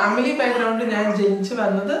എന്റെ ഫാമിലി ബാക്ക്ഗ്രൗണ്ട്, ഞാൻ ജനിച്ചു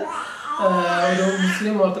വന്നത് ഒരു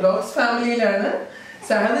മുസ്ലിം ഓർത്തഡോക്സ് ഫാമിലിയിലാണ്.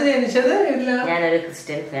 സഹദ് ജനിച്ചത് ഞാനൊരു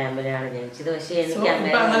ക്രിസ്ത്യൻ ഫാമിലിയാണ് ജനിച്ചത്. പക്ഷെ എനിക്ക്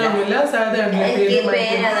അങ്ങനെയൊന്നുമില്ല. സഹദ്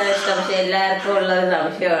പക്ഷെ എല്ലാവർക്കും ഉള്ള ഒരു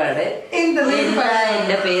സംശയമാണ് എന്റെ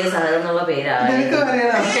പേര് സഹദ് എന്നുള്ള പേരാണ്.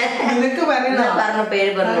 പറഞ്ഞ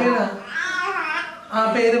പേര് പറഞ്ഞു. ആ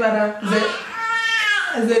പേര് പറ.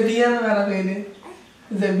 ZABIYA എന്ന് പറ. പേര്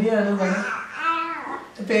ZABIYA ആണ്. പറ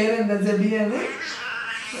പേരെന്താ? ZABIYA ആണ്.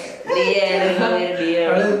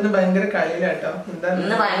 അവള് ഇന്ന് ഭയങ്കര കളിയിലാട്ടോ. എന്താ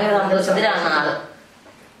ഭയങ്കര സന്തോഷത്തിലാണ് ആള്.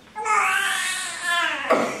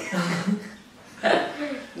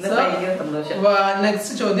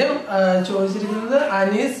 നെക്സ്റ്റ് ചോദ്യം ചോദിച്ചിരിക്കുന്നത്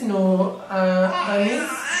അനീസ്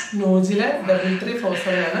നോജിലെ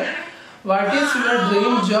 3347 ആണ്. What is your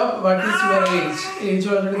dream job? What is your age? Age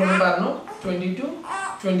already നമ്മൾ പറഞ്ഞു. 22,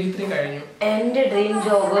 23 കഴിഞ്ഞു. എന്റെ ഡ്രീം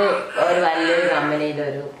ജോബ് ഒരു വലിയൊരു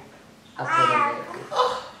കമ്പനിയിലൊരു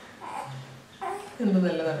എന്ത്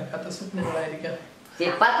നല്ല നടക്കാത്ത സ്വപ്നങ്ങളായിരിക്കാം.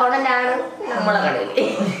 നമ്മളെ കടയിൽ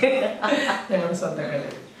ഞങ്ങളുടെ സ്വന്തം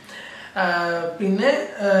കടയിൽ. പിന്നെ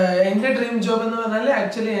എന്റെ ഡ്രീം ജോബ് എന്ന് പറഞ്ഞാൽ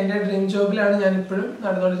ആക്ച്വലി എന്റെ ഡ്രീം ജോബിലാണ് ഞാൻ ഇപ്പോഴും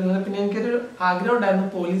നടന്നുകൊണ്ടിരിക്കുന്നത്. പിന്നെ എനിക്കൊരു ആഗ്രഹം ഉണ്ടായിരുന്നു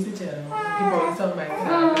പോലീസിൽ ചേരണം. എനിക്ക് പോലീസ് ആവാൻ ഭയങ്കര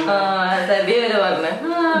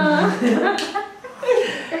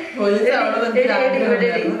പോലീസ്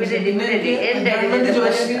ഗവൺമെന്റ്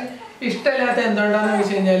ജോലി ഇഷ്ടമില്ലാത്ത എന്തുകൊണ്ടാന്ന്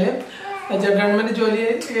വെച്ച് കഴിഞ്ഞാല് ഗവൺമെന്റ് ജോലി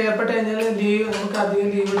ഏർപ്പെട്ട് കഴിഞ്ഞാൽ ലീവ് നമുക്ക് അധികം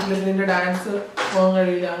ലീവ് കിട്ടില്ല. പിന്നെ ഡാൻസ് പോകാൻ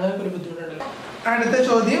കഴിയില്ല. അങ്ങനൊക്കെ ഒരു ബുദ്ധിമുട്ടുണ്ടല്ലോ. അടുത്ത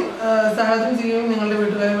ചോദ്യം, സഹദും ജിയയും നിങ്ങളുടെ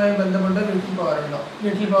വീട്ടുകാരുമായി ബന്ധപ്പെട്ട് വീട്ടിൽ പോകാറുണ്ടോ?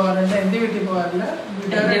 വീട്ടിൽ പോകാറുണ്ട്. എന്റെ വീട്ടിൽ പോകാറില്ല.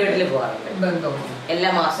 ബന്ധം എല്ലാ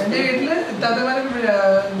മാസം എന്റെ വീട്ടില് ഇത്താത്തമാരെ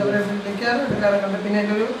എന്താ പറയാ വിളിക്കാറുണ്ട്. പിന്നെ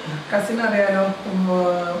എന്റെ ഒരു കസിൻ അറിയാലോ,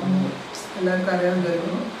 എല്ലാവർക്കും അറിയാൻ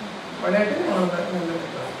തരുന്നു. അവിടെയായിട്ട് ഞങ്ങൾ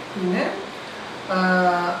ബന്ധപ്പെട്ടു. പിന്നെ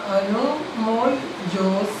അനു മോൾ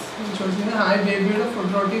ജോസ് ചോദിച്ചിരുന്നു, ഹായ് ബേബിയുടെ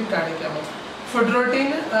ഫുഡ് റൊട്ടീൻ കാണിക്കാമോ? ഫുഡ് റൊട്ടീൻ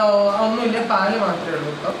ഒന്നുമില്ല, പാല് മാത്രമേ ഉള്ളൂ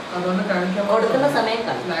ഇപ്പം. അതുകൊണ്ട് കാണിക്കാൻ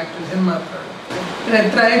ലാക്ടോജൻ മാത്രമേ ഉള്ളൂ. പിന്നെ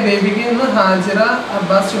എത്രയായി ബേബിക്ക് എന്ന് ഹാജിറ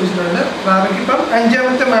അബ്ബാസ് ചോദിച്ചിട്ടുണ്ട്. ബാബയ്ക്ക് ഇപ്പം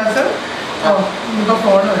 5ാമത്തെ മാസം. ഇപ്പം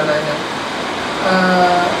ഫോൺ വേണം ഞാൻ.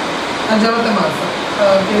 5ാമത്തെ മാസം.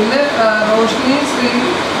 പിന്നെ റോഷ്നി ശ്രീ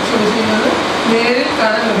ചോദിച്ചിരുന്നത്, നേരിൽ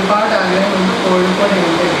കാണാൻ ഒരുപാട് ആഗ്രഹമുണ്ട്. കോഴിക്കോട്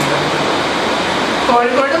എൻ്റെ വീടാണ്.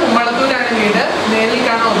 കോഴിക്കോട് ഉമ്മളത്തൂരാണ് വീട്. നേരിൽ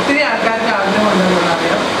കാണാൻ ഒത്തിരി ആൾക്കാർക്ക് ആഗ്രഹമുണ്ടെന്നുള്ള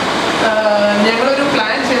അറിയാം. ഞങ്ങളൊരു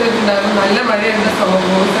പ്ലാൻ ചെയ്തിട്ടുണ്ടായിരുന്നു. നല്ല മഴയുണ്ട്.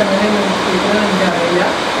 വോയിസ് അങ്ങനെ എനിക്കറിയില്ല.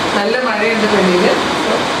 നല്ല മഴയുണ്ട് വെളിയിൽ.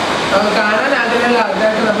 കാണാൻ ആഗ്രഹമുള്ള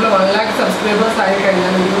ആൾക്കാർക്ക് നമ്മൾ 1 lakh സബ്സ്ക്രൈബേഴ്സ് ആയി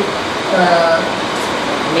കഴിഞ്ഞാൽ ഒരു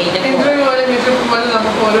ഇന്റർവ്യൂ പോലെ മീറ്റപ്പ് പോലെ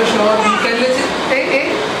നമുക്ക് ഓരോ ഷോ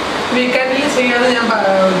വീക്കെൻഡിൽ ചെയ്യാമെന്ന് ഞാൻ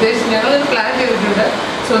ഉദ്ദേശിച്ചു. ഞങ്ങളൊരു പ്ലാൻ ചെയ്തിട്ടുണ്ട്.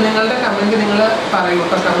 സോ നിങ്ങളുടെ കമന്റ് നിങ്ങൾ പറയൂ.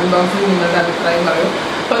 ഇപ്പം കമന്റ് ബോക്സിൽ നിങ്ങളുടെ അഭിപ്രായം പറയൂ.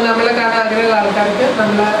 അപ്പോൾ നമ്മളെ കാണാൻ ആഗ്രഹമുള്ള ആൾക്കാർക്ക്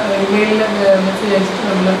നമ്മളെ ഇമെയിലിൽ മെസ്സേജ് അയച്ചിട്ട്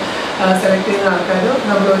നമ്മൾ സെലക്ട് ചെയ്യുന്ന ആൾക്കാർ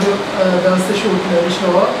നമ്മളൊരു ദിവസത്തെ ഷൂട്ടിന് ഒരു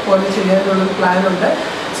ഷോ പോലെ ചെയ്യാനുള്ളൊരു പ്ലാനുണ്ട്.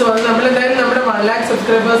 സോ അത് നമ്മളെന്തായാലും നമ്മുടെ 1 lakh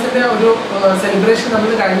സബ്സ്ക്രൈബേഴ്സിൻ്റെ ഒരു സെലിബ്രേഷൻ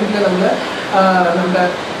നമ്മൾ കഴിഞ്ഞിട്ടില്ല. നമ്മൾ നമ്മുടെ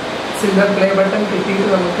സിൽവർ പ്ലേ ബട്ടൺ കിട്ടിയിട്ട്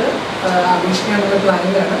നമുക്ക് ആഘോഷിക്കാനുള്ള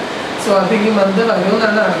പ്ലാനിലാണ്. സോ അത് ഈ മന്ത്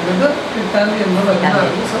വരുമെന്നാണ് അറിയുന്നത്, കിട്ടാൻ എന്ന് വരുമെന്ന്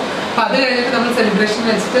അറിയുന്നു. സോ അപ്പോൾ അത് കഴിഞ്ഞിട്ട് നമ്മൾ സെലിബ്രേഷൻ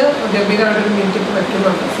വെച്ചിട്ട് ഗംഭീരമായിട്ടൊരു മീറ്റപ്പ്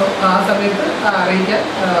വെക്കുന്നുണ്ട്. സോ ആ സമയത്ത് അറിയിക്കാൻ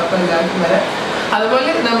അപ്പോൾ എല്ലാവർക്കും വരാം.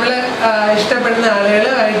 അതുപോലെ നമ്മൾ ഇഷ്ടപ്പെടുന്ന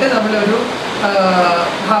ആളുകളുമായിട്ട് നമ്മളൊരു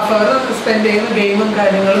ഹാഫ് അവർ സ്പെൻഡ് ചെയ്യുന്ന ഗെയിമും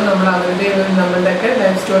കാര്യങ്ങളും നമ്മൾ അവരുടെ നമ്മളുടെയൊക്കെ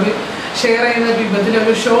ലൈഫ് സ്റ്റോറി ഷെയർ ചെയ്യുന്ന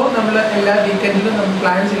വിധത്തിലൊരു ഷോ നമ്മൾ എല്ലാ വീക്കെൻഡിലും നമ്മൾ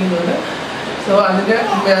പ്ലാൻ ചെയ്യുന്നുണ്ട്. സോ അതിൻ്റെ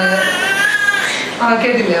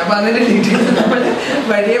കേട്ടില്ല, അപ്പോൾ അതിൻ്റെ ഡീറ്റെയിൽസ് നമ്മൾ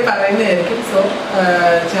വഴിയെ പറയുന്നതായിരിക്കും. സോ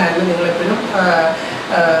ചാനൽ നിങ്ങളെപ്പോഴും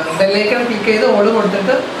ബെല്ലൈക്കൺ ക്ലിക്ക് ചെയ്ത് ഓൾ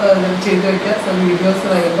കൊടുത്തിട്ട് ചെയ്ത് വയ്ക്കുക. സോ വീഡിയോസ്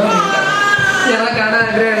വരുമ്പോൾ ഞങ്ങളെ കാണാൻ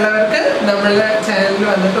ആഗ്രഹമുള്ളവർക്ക് നമ്മളുടെ ചാനലിൽ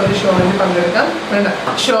വന്നിട്ട് ഒരു ഷോയിൽ പങ്കെടുക്കാം. വേണ്ട,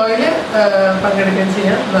 ഷോയിൽ പങ്കെടുക്കുകയും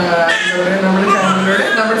ചെയ്യാം. നമ്മുടെ ചാനലിലൂടെ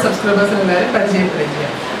നമ്മുടെ സബ്സ്ക്രൈബേഴ്സിന് എല്ലാവരും പരിചയപ്പെടുകയും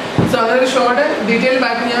ചെയ്യാം. സോ അങ്ങനെ ഒരു ഷോയുടെ ഡീറ്റെയിൽ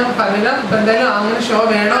ബാക്കി ഞാൻ പറഞ്ഞിടാം. ഇപ്പം എന്തായാലും അങ്ങനെ ഷോ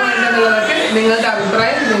വേണോ വേണ്ടെന്നുള്ളതൊക്കെ നിങ്ങളുടെ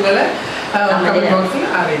അഭിപ്രായം നിങ്ങൾ കമന്റ് ബോക്സിൽ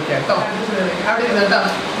അറിയിക്കാം കേട്ടോ. അവിടെ ഇരുന്നോ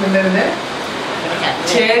നിന്റെ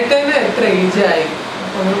ചേട്ടന് എത്ര ഏജായി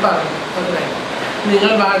ഒന്ന് പറഞ്ഞു.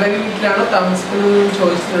 നിങ്ങൾ വാടക വീട്ടിലാണോ താമസിക്കുന്നത്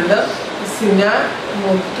ചോദിച്ചിട്ടുണ്ട്. സിന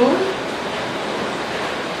മുത്തു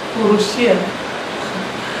കുറുഷിയാണ്.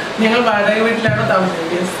 ഞങ്ങൾ വാടക വീട്ടിലാണോ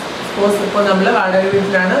താമസിക്കുന്നത്? സപ്പോസ് ഇപ്പോൾ നമ്മൾ വാടക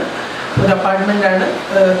വീട്ടിലാണ്, ഒരു അപ്പാർട്ട്മെൻ്റാണ്.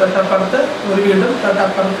 തൊട്ടപ്പുറത്ത് ഒരു വീടും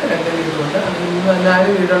തൊട്ടപ്പുറത്ത് 2 വീടുമുണ്ട്. 4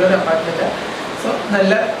 വീടുള്ളൊരു അപ്പാർട്ട്മെൻറ്റാണ്. സോ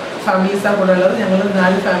നല്ല ഫാമിലീസാണ് കൂടെ ഉള്ളത്. ഞങ്ങൾ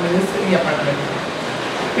 4 ഫാമിലീസ് ഈ അപ്പാർട്ട്മെൻറ്റിൽ.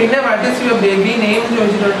 പിന്നെ what is your baby name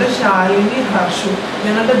ചോദിച്ചിട്ടുണ്ട്. ശാലിനി ഹർഷു.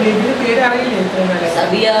 ഞങ്ങളുടെ ബേബിയുടെ പേര് അറിയില്ലേ? ഇത്രയും നല്ല.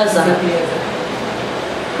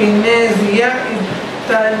 പിന്നെ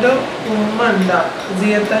സിയത്താൻ്റെ ഉമ്മ ഉണ്ടാവും.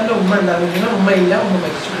 സിയത്താൻ്റെ ഉമ്മ ഉണ്ടാവുന്ന ഉമ്മയില്ല, ഉമ്മ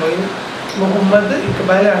മരിച്ചുപോയി. മുഹമ്മദ്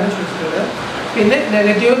ഇക്ബാലാണ് ചോദിച്ചിട്ടുള്ളത്. പിന്നെ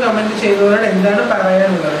നെഗറ്റീവ് കമൻറ്റ് ചെയ്തവരോട് എന്താണ്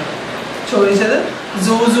പറയാനുള്ളത് ചോദിച്ചത്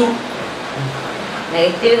സൂസു.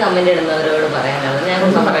 നെഗറ്റീവ് കമന്റ് ഇടുന്നവരോട് പറയാനുള്ളത്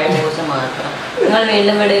ഞങ്ങൾക്ക് പറയാൻ മോശം മാത്രം. നിങ്ങൾ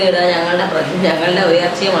വീണ്ടും വിടുക, ഞങ്ങളുടെ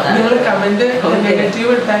ഉയർച്ചയും നിങ്ങൾ കമന്റ്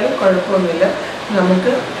നെഗറ്റീവ് ഇട്ടാലും കുഴപ്പമൊന്നുമില്ല.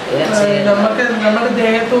 നമുക്ക് നമ്മുടെ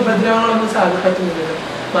ദേഹത്ത് ഉപദ്രവങ്ങളൊന്നും സാധിക്കത്തുന്നില്ലല്ലോ.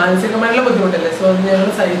 മാനസികമായിട്ടുള്ള ബുദ്ധിമുട്ടല്ലേ. സോ അത് ഞങ്ങൾ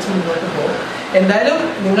സഹിച്ച് മുന്നോട്ട് പോകും. എന്തായാലും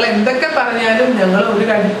നിങ്ങൾ എന്തൊക്കെ പറഞ്ഞാലും ഞങ്ങൾ ഒരു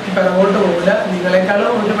കടി പിറകോട്ട് പോകില്ല.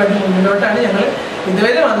 നിങ്ങളെക്കാളും ഒരു പടി മുന്നിലോട്ടാണ് ഞങ്ങൾ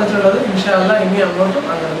ഇതുവരെ വന്നിട്ടുള്ളത്. ഇൻഷാ അല്ലാഹ് ഇനി അങ്ങോട്ടും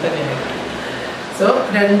അങ്ങനെ തന്നെയായിരിക്കും. സോ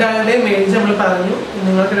രണ്ടാളുടെയും ഏജ് നമ്മൾ പറഞ്ഞു.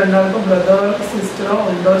 നിങ്ങൾക്ക് രണ്ടാൾക്കും ബ്രദറോ സിസ്റ്ററോ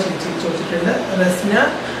ഉണ്ടോ ചോദിച്ചിട്ടുണ്ട്. റസ്ന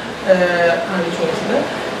ആണ് ചോദിച്ചത്.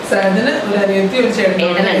 സാദിന് ഒരു അനിയത്തി ഒരു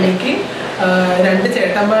ചേട്ടനാണ്. എനിക്ക് 2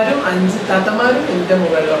 ചേട്ടന്മാരും 5 താത്തമാരും എൻ്റെ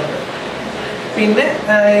മുകളിലുണ്ട്. പിന്നെ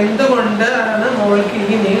എന്തുകൊണ്ടാണ് മോൾക്ക്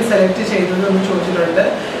ഈ നെയിം സെലക്ട് ചെയ്തതെന്ന് ചോദിച്ചിട്ടുണ്ട്.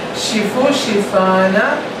 ഷിഫു ഷിഫാന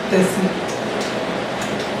തെസി.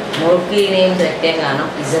 മോൾക്ക് ഈ നെയിം സെലക്ട് ചെയ്യാൻ കാരണം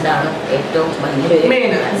ഇസഡാണ് ഏറ്റവും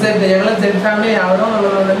മെയിൻ. സെഡ്, ഞങ്ങൾ സെഡ് ഫാമിലി ആവണോ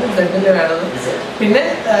എന്നുള്ളതുകൊണ്ട് സെഡിൻ്റെ വേണം. പിന്നെ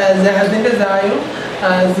ജഹദിൻ്റെ സായും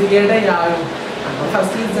സിയയുടെ യായും.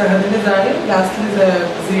 ഫസ്റ്റിൽ ജഹദിൻ്റെ സായും ലാസ്റ്റിൽ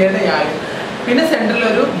സിയയുടെ യായും. പിന്നെ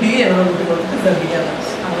സെൻറ്ററിലൊരു ബി എന്ന കുട്ടി കൊടുത്ത് സബിയ.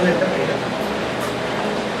 അങ്ങനത്തെ പേര്.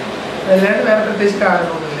 അല്ലാണ്ട് വേറെ പ്രത്യേകിച്ച്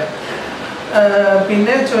കാരണമൊന്നുമില്ല.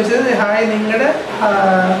 പിന്നെ ചോദിച്ചത് ഹായ് നിങ്ങളുടെ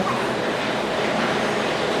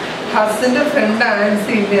ഹസിന്റെ ഫ്രണ്ട്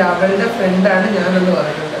ആൻസി ഇല്ലേ, അവളുടെ ഫ്രണ്ടാണ് ഞാനെന്ന്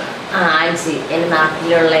പറയുന്നത്. ആൻസി എൻ്റെ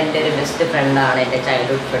നാട്ടിലുള്ള എൻ്റെ ഒരു ബെസ്റ്റ് ഫ്രണ്ടാണ്. എൻ്റെ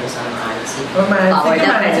ചൈൽഡ്ഹുഡ് ഫ്രണ്ട്സ് ആണ് ആൻസി.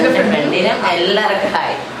 എല്ലാവർക്കും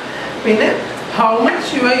ഹായ്. പിന്നെ how much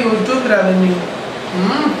your YouTube revenue?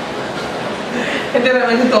 എൻ്റെ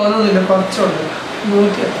റവന്യൂ തോന്നുന്നില്ല, കുറച്ചുണ്ട്.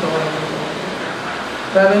 100 എത്ര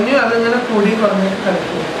റവന്യൂ. അതിങ്ങനെ കൂടി കുറഞ്ഞിട്ട്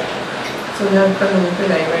കളിക്കും. സോ ഞാൻ ഇപ്പം നിങ്ങൾക്ക്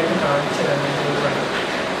ലൈവായിട്ട് കാണിച്ചു തരാം.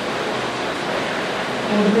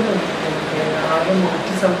 ആകെ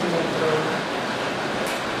 100 സംതിങ്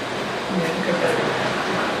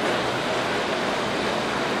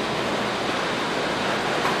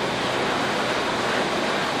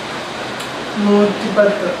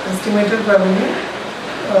എസ്റ്റിമേറ്റഡ് റവന്യൂ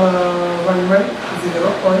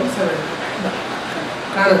 110.7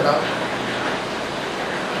 കാണുന്നുണ്ടോ?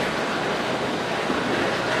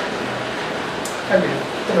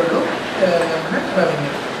 ഇത്രയുള്ളൂ നമ്മുടെ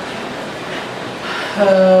റവന്യൂ.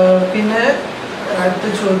 പിന്നെ അടുത്ത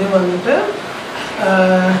ചോദ്യം വന്നിട്ട്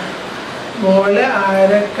മോളെ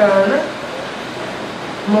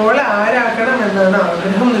ആരാക്കണം എന്നാണ്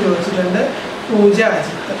ആഗ്രഹം എന്ന് ചോദിച്ചിട്ടുണ്ട്. പൂജ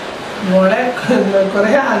അജിത്ത്. മോളെ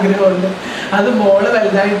കുറേ ആഗ്രഹമുണ്ട്. അത് മോള്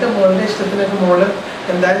വലുതായിട്ട് മോളുടെ ഇഷ്ടത്തിനൊക്കെ മോള്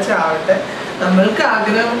എന്താ വെച്ചാൽ ആവട്ടെ. നമ്മൾക്ക്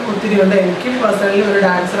ആഗ്രഹം ഒത്തിരി ഉണ്ട്. എനിക്ക് പേഴ്സണലി ഒരു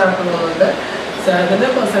ഡാൻസർ ആക്കണമെന്നുണ്ട്. സാറിന്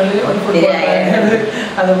പേഴ്സണലി ഒരു ഫുട്ബോൾ,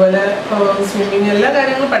 അതുപോലെ സ്വിമ്മിങ്, എല്ലാ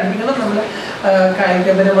കാര്യങ്ങളും പഠിപ്പിക്കണം. നമ്മൾ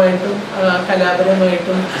കായികപരമായിട്ടും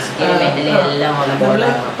കലാപരമായിട്ടും നമ്മൾ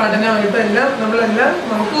പഠനമായിട്ടും എല്ലാം നമ്മളെല്ലാം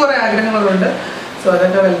നമുക്ക് കുറെ ആഗ്രഹങ്ങളുണ്ട്. സോ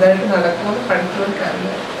അതൊക്കെ വലുതായിട്ട് നടക്കണം, പഠിക്കണം,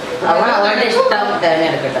 കാര്യങ്ങൾ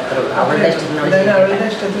അവളുടെ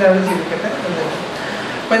ഇഷ്ടത്തിൽ അവൾ ജീവിക്കട്ടെ.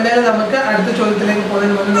 അപ്പൊ എന്തായാലും നമുക്ക് അടുത്ത ചോദ്യത്തിലേക്ക്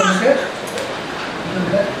പോകുന്നതിന് മുമ്പ് നമുക്ക്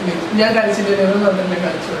ഞാൻ കളിച്ചിട്ട് തന്നെ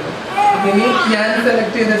കളിച്ചോളൂ. ഇനി ഞാൻ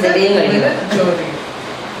സെലക്ട് ചെയ്തിട്ട് ചോദിക്കും,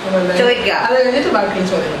 അത് കഴിഞ്ഞിട്ട് ബാക്കി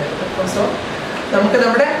ചോദ്യങ്ങൾ. സോ നമുക്ക്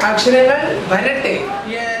നമ്മുടെ അക്ഷരങ്ങൾ വരട്ടെ.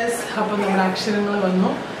 യെസ്, അപ്പൊ നമ്മുടെ അക്ഷരങ്ങൾ വന്നു.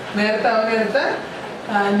 നേരത്തെ അവനെടുത്ത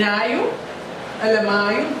ഞായും അല്ല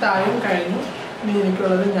മായും തായും കഴിഞ്ഞു. ഇനി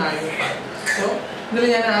എനിക്കുള്ളത് ഞായും. സോ ഇതിൽ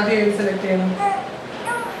ഞാൻ ആദ്യം ഏത് സെലക്ട് ചെയ്യണം?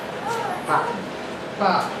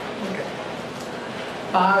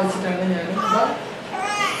 പാ വെച്ചിട്ടാണ് ഞാൻ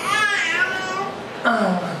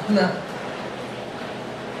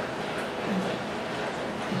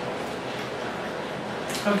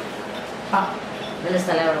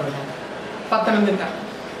പത്തനംതിട്ട.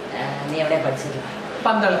 നീ എവിടെ പഠിച്ചത്?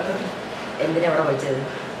 പന്തളത്ത്. എന്തിനാ എവിടെ പഠിച്ചത്?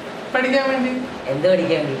 പഠിക്കാൻ വേണ്ടി. എന്ത്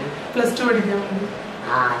പഠിക്കാൻ വേണ്ടി? +2 പഠിക്കാൻ വേണ്ടി.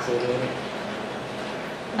 ആ ശരി.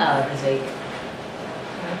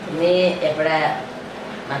 നീ എപ്പോഴാ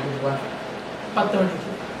നാട്ടിൽ പോവാ? 10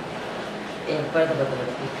 മണിക്ക്. എപ്പോഴത്തെ 10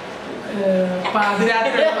 മണിക്ക്?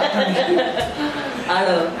 പാതിരാത്രി 10 മണിക്ക്.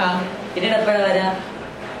 ആണോ? പിന്നീട് എപ്പോഴാ വരാ?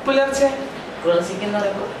 പുലർച്ചെ. പുലർച്ചയ്ക്കെന്ന്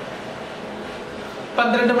പറയുമ്പോ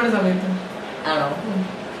 12 മണി സമയത്ത്. ആണോ?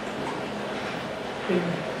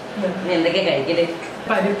 നീ എന്തൊക്കെയാ കഴിക്കല്?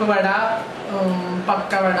 പരിപ്പ് വട,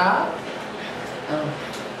 പക്കവട,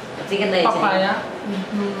 പപ്പായ,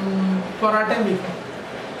 പൊറോട്ടയും ബീഫും.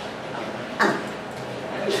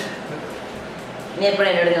 നീ എപ്പോഴാ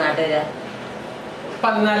എന്നോട് നാട്ടിൽ വരാ?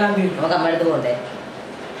 14-ാം തീയതി. നമുക്ക് അമ്മയടുത്ത് പോകണ്ടേ?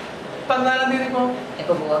 14-ാം തീയതി പോവാം.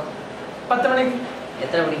 എപ്പോ പോവാ? 10 മണിക്ക്.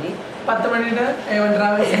 എത്ര മണിക്ക്? 10 മണിയുടെ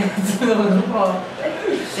പോവാം.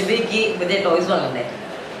 സിബിക്ക് പുതിയ ടോയ്സ് വാങ്ങണ്ടേ?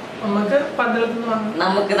 നമുക്ക് പന്തളത്ത് നിന്ന് വാങ്ങാം.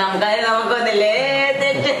 നമുക്കൊന്നില്ലേ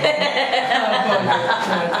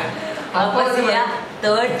അപ്പൊ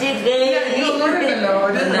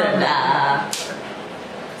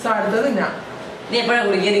അടുത്തത് ഞാൻ. നീ എപ്പോഴാ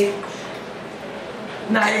കുടിക്കല്?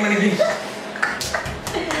 4 മണിക്ക്.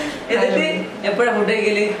 എന്നിട്ട് എപ്പോഴാ ഫുഡ്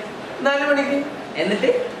കഴിക്കല്? 4 മണിക്ക്. എന്നിട്ട്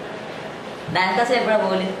ഡാൻസ് ക്ലാസ് എപ്പോഴാ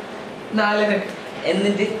പോകല്? 4:30.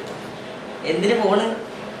 എന്നിട്ട് എന്തിനു പോണ്?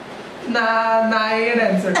 നായ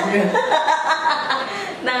ഡാൻസ്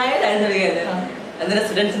നായ ഡാൻസ് കളിക്കാതെ. എന്നിട്ട്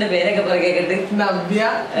സ്റ്റുഡൻസിന്റെ പേരൊക്കെ പറയേക്കട്ട്. നവ്യ,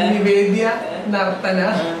 നിവേദ്യ, നർത്തന.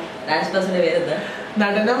 ഡാൻസ് ക്ലാസിന്റെ പേരെന്താ?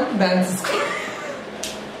 നടനം ഡാൻസ് സ്കൂൾ.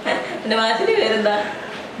 എന്റെ മാഷിന്റെ പേരെന്താ?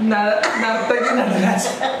 നർത്തകി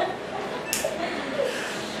നടരാജ്.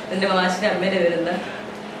 എന്റെ മാഷിന്റെ അമ്മേന്റെ പേരെന്താ?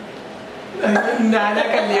 നാനാ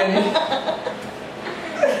കല്യാണി.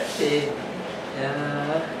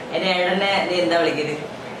 എന്റെ ഏടനെ നീ എന്താ വിളിക്കല്?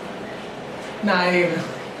 നായക.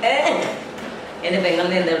 എന്റെ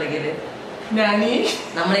പെങ്ങളിനെ എന്താ വിളിക്കല്? ഞാനീ.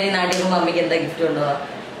 നമ്മളിനി നാട്ടിൽ പോകുമ്പോ അമ്മയ്ക്ക് എന്താ ഗിഫ്റ്റ് കൊണ്ടുപോവാ?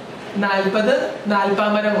 40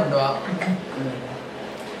 നാൽപ്പാമരം കൊണ്ടുപോവാ.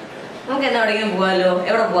 നമുക്ക് എന്താ എവിടെയെങ്കിലും പോവാലോ?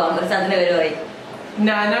 എവിടെ പോവാം? ഒരു സ്ഥലത്തിന്റെ പേര് പറയും.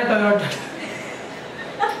 നാനാ ടൊയോട്ട.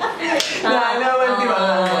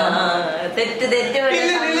 തെറ്റ്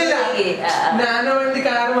നാനോവണ്ടി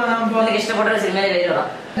കാർ വാങ്ങാൻ പോവാ. ഇഷ്ടപ്പെട്ട ഒരു സിനിമയുടെ പേര് പറ.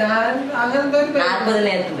 ഞാൻ അങ്ങനത്തെ ഒരു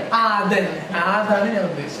അതന്നെ അതാണ് ഞാൻ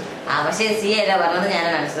ഉദ്ദേശിച്ചത്. പക്ഷേ സി അല്ല പറഞ്ഞത്,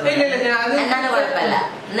 ഞാനാണ് എന്നാണ് കുഴപ്പമില്ല.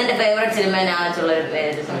 എന്നെ ഫേവറേറ്റ് സിനിമ ഞാനുള്ള ഒരു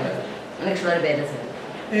പേര് നിനക്ക് ഇഷ്ടമുള്ള ഒരു പേര് സിനിമ.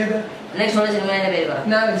 നിനക്ക് ഇഷ്ടമുള്ള സിനിമയുടെ പേര് പറ.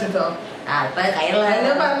 ഞാൻ വെച്ചിട്ടോ? ആ ഇപ്പൊ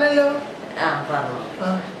കയ്യിലുള്ള പറഞ്ഞല്ലോ. ആ പറഞ്ഞു.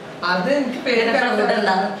 അത് എനിക്ക് പേര്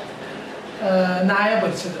എന്താ? നായ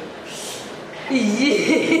പൊരിച്ചത്.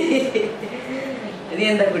 നീ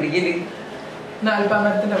എന്താ കുടിക്കല്?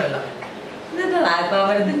 നാൽപ്പാമരത്തിന്റെ വെള്ളം.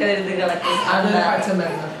 നാൽപ്പാമരത്തിന്റെ വരുന്നത് കണക്ക്. അതൊരു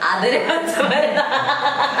പച്ചമരുന്ന്. അതൊരു പച്ചമരുന്ന്.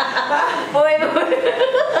 പോയി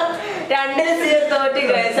 2 തോറ്റി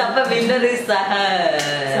കഴിച്ചു. അപ്പൊ വിന്നർ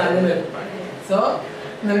സോ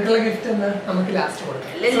നിനക്കുള്ള ഗിഫ്റ്റ് എന്താ? നമുക്ക് ലാസ്റ്റ്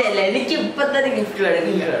കൊടുക്കാം. ഇല്ല എനിക്ക് ഇപ്പൊ തന്നെ ഗിഫ്റ്റ് വേണം.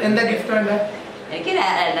 എന്താ ഗിഫ്റ്റ് വേണ്ട? എനിക്ക്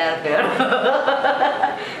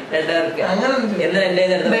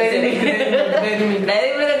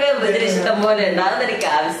 2000 ഇഷ്ടം പോലെ ഉണ്ടാകുന്ന എനിക്ക്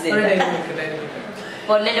ആവശ്യമില്ല.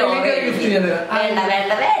 പൊന്നിന്റെ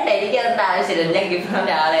വേണ്ട എനിക്കതിന്റെ ആവശ്യമില്ല. ഞാൻ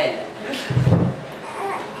ഗിഫ്റ്റിന്റെ ആളെ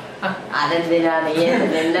അതെന്തിനാ നീ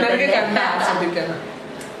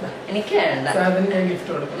എനിക്ക് വേണ്ട.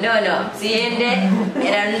 നോ സിന്റെ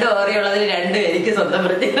 2 ഓറിയുള്ളതിൽ 2 എനിക്ക് സ്വന്തം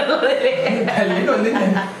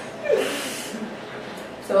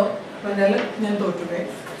ഞാൻ തോറ്റുപോയി.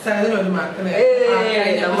 സൈദിന് 1 മാർക്ക്.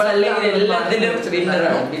 നമ്മളല്ലെങ്കിൽ എല്ലാത്തിനും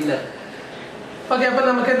വിന്നറാണ്. വിന്നർ ഓക്കെ, അപ്പൊ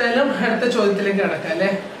നമുക്ക് എന്തായാലും അടുത്ത ചോദ്യത്തിലേക്ക് കടക്കാം അല്ലേ.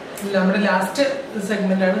 നമ്മുടെ ലാസ്റ്റ്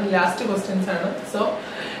സെഗ്മെന്റ് ആണ്, ലാസ്റ്റ് ക്വസ്റ്റ്യൻസ് ആണ്. സോ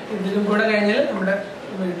ഇതിലും കൂടെ കഴിഞ്ഞാൽ നമ്മുടെ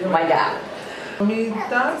വീഡിയോ.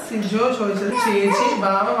 അമിത സിജോ ചോദിച്ചത് ചേച്ചി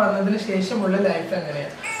ബാവ വന്നതിന് ശേഷമുള്ള ലൈഫ്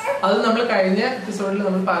എങ്ങനെയാണ്? അത് നമ്മൾ കഴിഞ്ഞ എപ്പിസോഡിൽ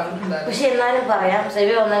നമ്മൾ പറഞ്ഞിട്ടുണ്ടായിരുന്നു. പക്ഷെ എന്നാലും പറയാം,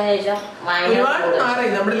 സെബി വന്നതിന് ശേഷം ഒരുപാട് മാറി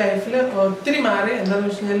നമ്മുടെ ലൈഫിൽ, ഒത്തിരി മാറി. എന്താന്ന്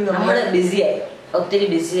വെച്ച് കഴിഞ്ഞാൽ നമ്മള് ബിസിയായി, ഒത്തിരി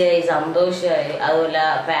ബിസിയായി, സന്തോഷമായി. അതുപോലെ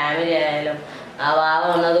ഫാമിലി ആയാലും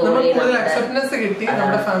കൂടുതൽ അക്സെപ്റ്റൻസ് കിട്ടി,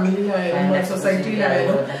 നമ്മുടെ ഫാമിലിയിലായാലും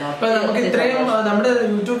സൊസൈറ്റിയിലായാലും. ഇപ്പൊ നമുക്ക് ഇത്രയും നമ്മുടെ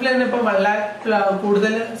യൂട്യൂബിൽ തന്നെ ഇപ്പൊ 1 lakh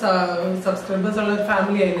കൂടുതൽ സബ്സ്ക്രൈബേഴ്സ് ഉള്ള ഒരു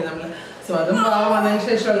ഫാമിലി ആയിരുന്നു നമ്മള്. സോ അതും വാവ വന്നതിന്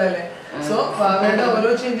ശേഷമുള്ളല്ലേ. സോ വാവയുടെ ഓരോ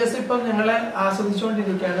ചേഞ്ചസ് ഇപ്പൊ ഞങ്ങളെ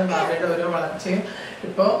ആസ്വദിച്ചുകൊണ്ടിരിക്കുകയാണ്. വാവയുടെ ഓരോ വളർച്ചയും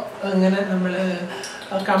ഇപ്പൊ ഇങ്ങനെ നമ്മള്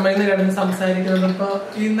കമ്പനിന്ന് കിടന്ന് സംസാരിക്കുന്നത്. ഇപ്പൊ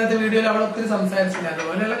ഇന്നത്തെ വീഡിയോയിൽ അവൾ ഒത്തിരി സംസാരിച്ചില്ല.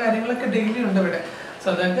 അതുപോലെയുള്ള കാര്യങ്ങളൊക്കെ ഡെയിലി ഉണ്ട് ഇവിടെ. സോ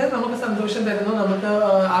അതൊക്കെ നമുക്ക് സന്തോഷം തരുന്നു. നമുക്ക്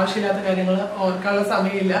ആവശ്യമില്ലാത്ത കാര്യങ്ങൾ ഓർക്കാനുള്ള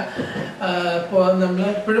സമയമില്ല. നമ്മൾ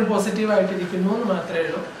എപ്പോഴും പോസിറ്റീവായിട്ടിരിക്കുന്നു എന്ന് മാത്രമേ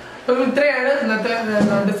ഉള്ളൂ. അപ്പൊ ഇത്രയാണ് ഇന്നത്തെ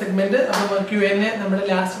നമ്മുടെ സെഗ്മെന്റ്. അപ്പൊ Q&A നമ്മുടെ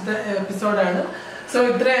ലാസ്റ്റത്തെ എപ്പിസോഡാണ്. സോ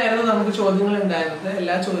ഇത്രയായിരുന്നു നമുക്ക് ചോദ്യങ്ങൾ ഉണ്ടായിരുന്നത്.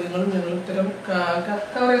 എല്ലാ ചോദ്യങ്ങളും ഞങ്ങൾ ഉത്തരം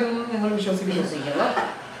കവർ ചെയ്തെന്ന് ഞങ്ങൾ വിശ്വസിക്കുന്നു.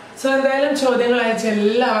 സോ എന്തായാലും ചോദ്യങ്ങൾ അയച്ച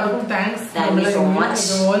എല്ലാവർക്കും താങ്ക്സ്.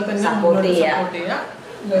 ഇതുപോലെ തന്നെ സപ്പോർട്ട്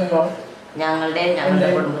ചെയ്യുക. ഞങ്ങളുടെ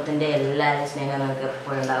കുടുംബത്തിന്റെ എല്ലാവരും സ്നേഹം നമുക്ക്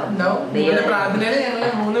എപ്പോഴും ഉണ്ടാവും. നിങ്ങളുടെ പ്രാർത്ഥനയിൽ ഞങ്ങൾ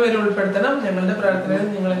 3 പേര് ഉൾപ്പെടുത്തണം. ഞങ്ങളുടെ പ്രാർത്ഥനയിൽ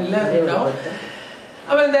നിങ്ങൾ എല്ലാവരും ഉണ്ടാവും.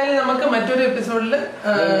 അപ്പൊ എന്തായാലും നമുക്ക് മറ്റൊരു എപ്പിസോഡിൽ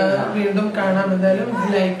വീണ്ടും കാണാം. എന്തായാലും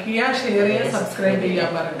ലൈക്ക് ചെയ്യുക, ഷെയർ ചെയ്യുക, സബ്സ്ക്രൈബ് ചെയ്യാൻ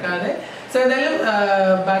മറക്കാതെ. സോ എന്തായാലും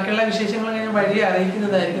ബാക്കിയുള്ള വിശേഷങ്ങൾ ഞാൻ വഴി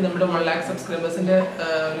അറിയിക്കുന്നതായിരിക്കും. നമ്മുടെ 1 lakh സബ്സ്ക്രൈബേഴ്സിന്റെ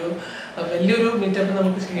ഒരു വലിയൊരു മീറ്റപ്പ്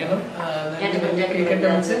നമുക്ക് ചെയ്യണം. കേക്കൊക്കെ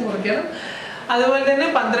വെച്ച് മുറിക്കണം. അതുപോലെ തന്നെ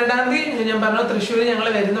 12-ാം തീയതി ഞാൻ പറഞ്ഞു തൃശ്ശൂർ ഞങ്ങൾ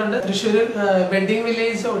വരുന്നുണ്ട്. തൃശ്ശൂർ വെഡിങ്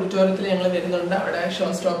വില്ലേജ് ഓഡിറ്റോറിയത്തിൽ ഞങ്ങൾ വരുന്നുണ്ട്. അവിടെ ഷോ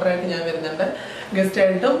സ്റ്റോപ്പറായിട്ട് ഞാൻ വരുന്നുണ്ട്, ഗസ്റ്റ്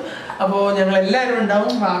ആയിട്ടും. അപ്പോൾ ഞങ്ങൾ എല്ലാവരും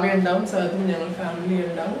ഉണ്ടാവും. ഭാവി ഉണ്ടാവും, സാധും ഞങ്ങൾ ഫാമിലി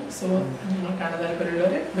ഉണ്ടാവും. സോ നിങ്ങൾ കാണാൻ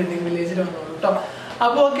താല്പര്യമുള്ളവർ വെഡിങ് വില്ലേജിൽ വന്നോളൂ കേട്ടോ.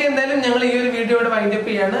 അപ്പോൾ ഓക്കെ, എന്തായാലും ഞങ്ങൾ ഈ ഒരു വീഡിയോയുടെ വൈൻഡപ്പ്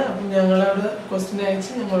ചെയ്യാണ്. അപ്പം ഞങ്ങളോട് ക്വസ്റ്റ്യൻ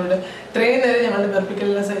അയച്ച് ഞങ്ങളോട് ഇത്രയും നേരം ഞങ്ങളുടെ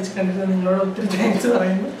വെർപ്പിക്കലെല്ലാം സഹിച്ച് കണ്ടിട്ട് നിങ്ങളോട് ഒത്തിരി താങ്ക്സ്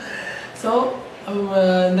പറയുന്നു. സോ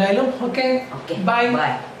എന്തായാലും ഓക്കെ, ബൈ.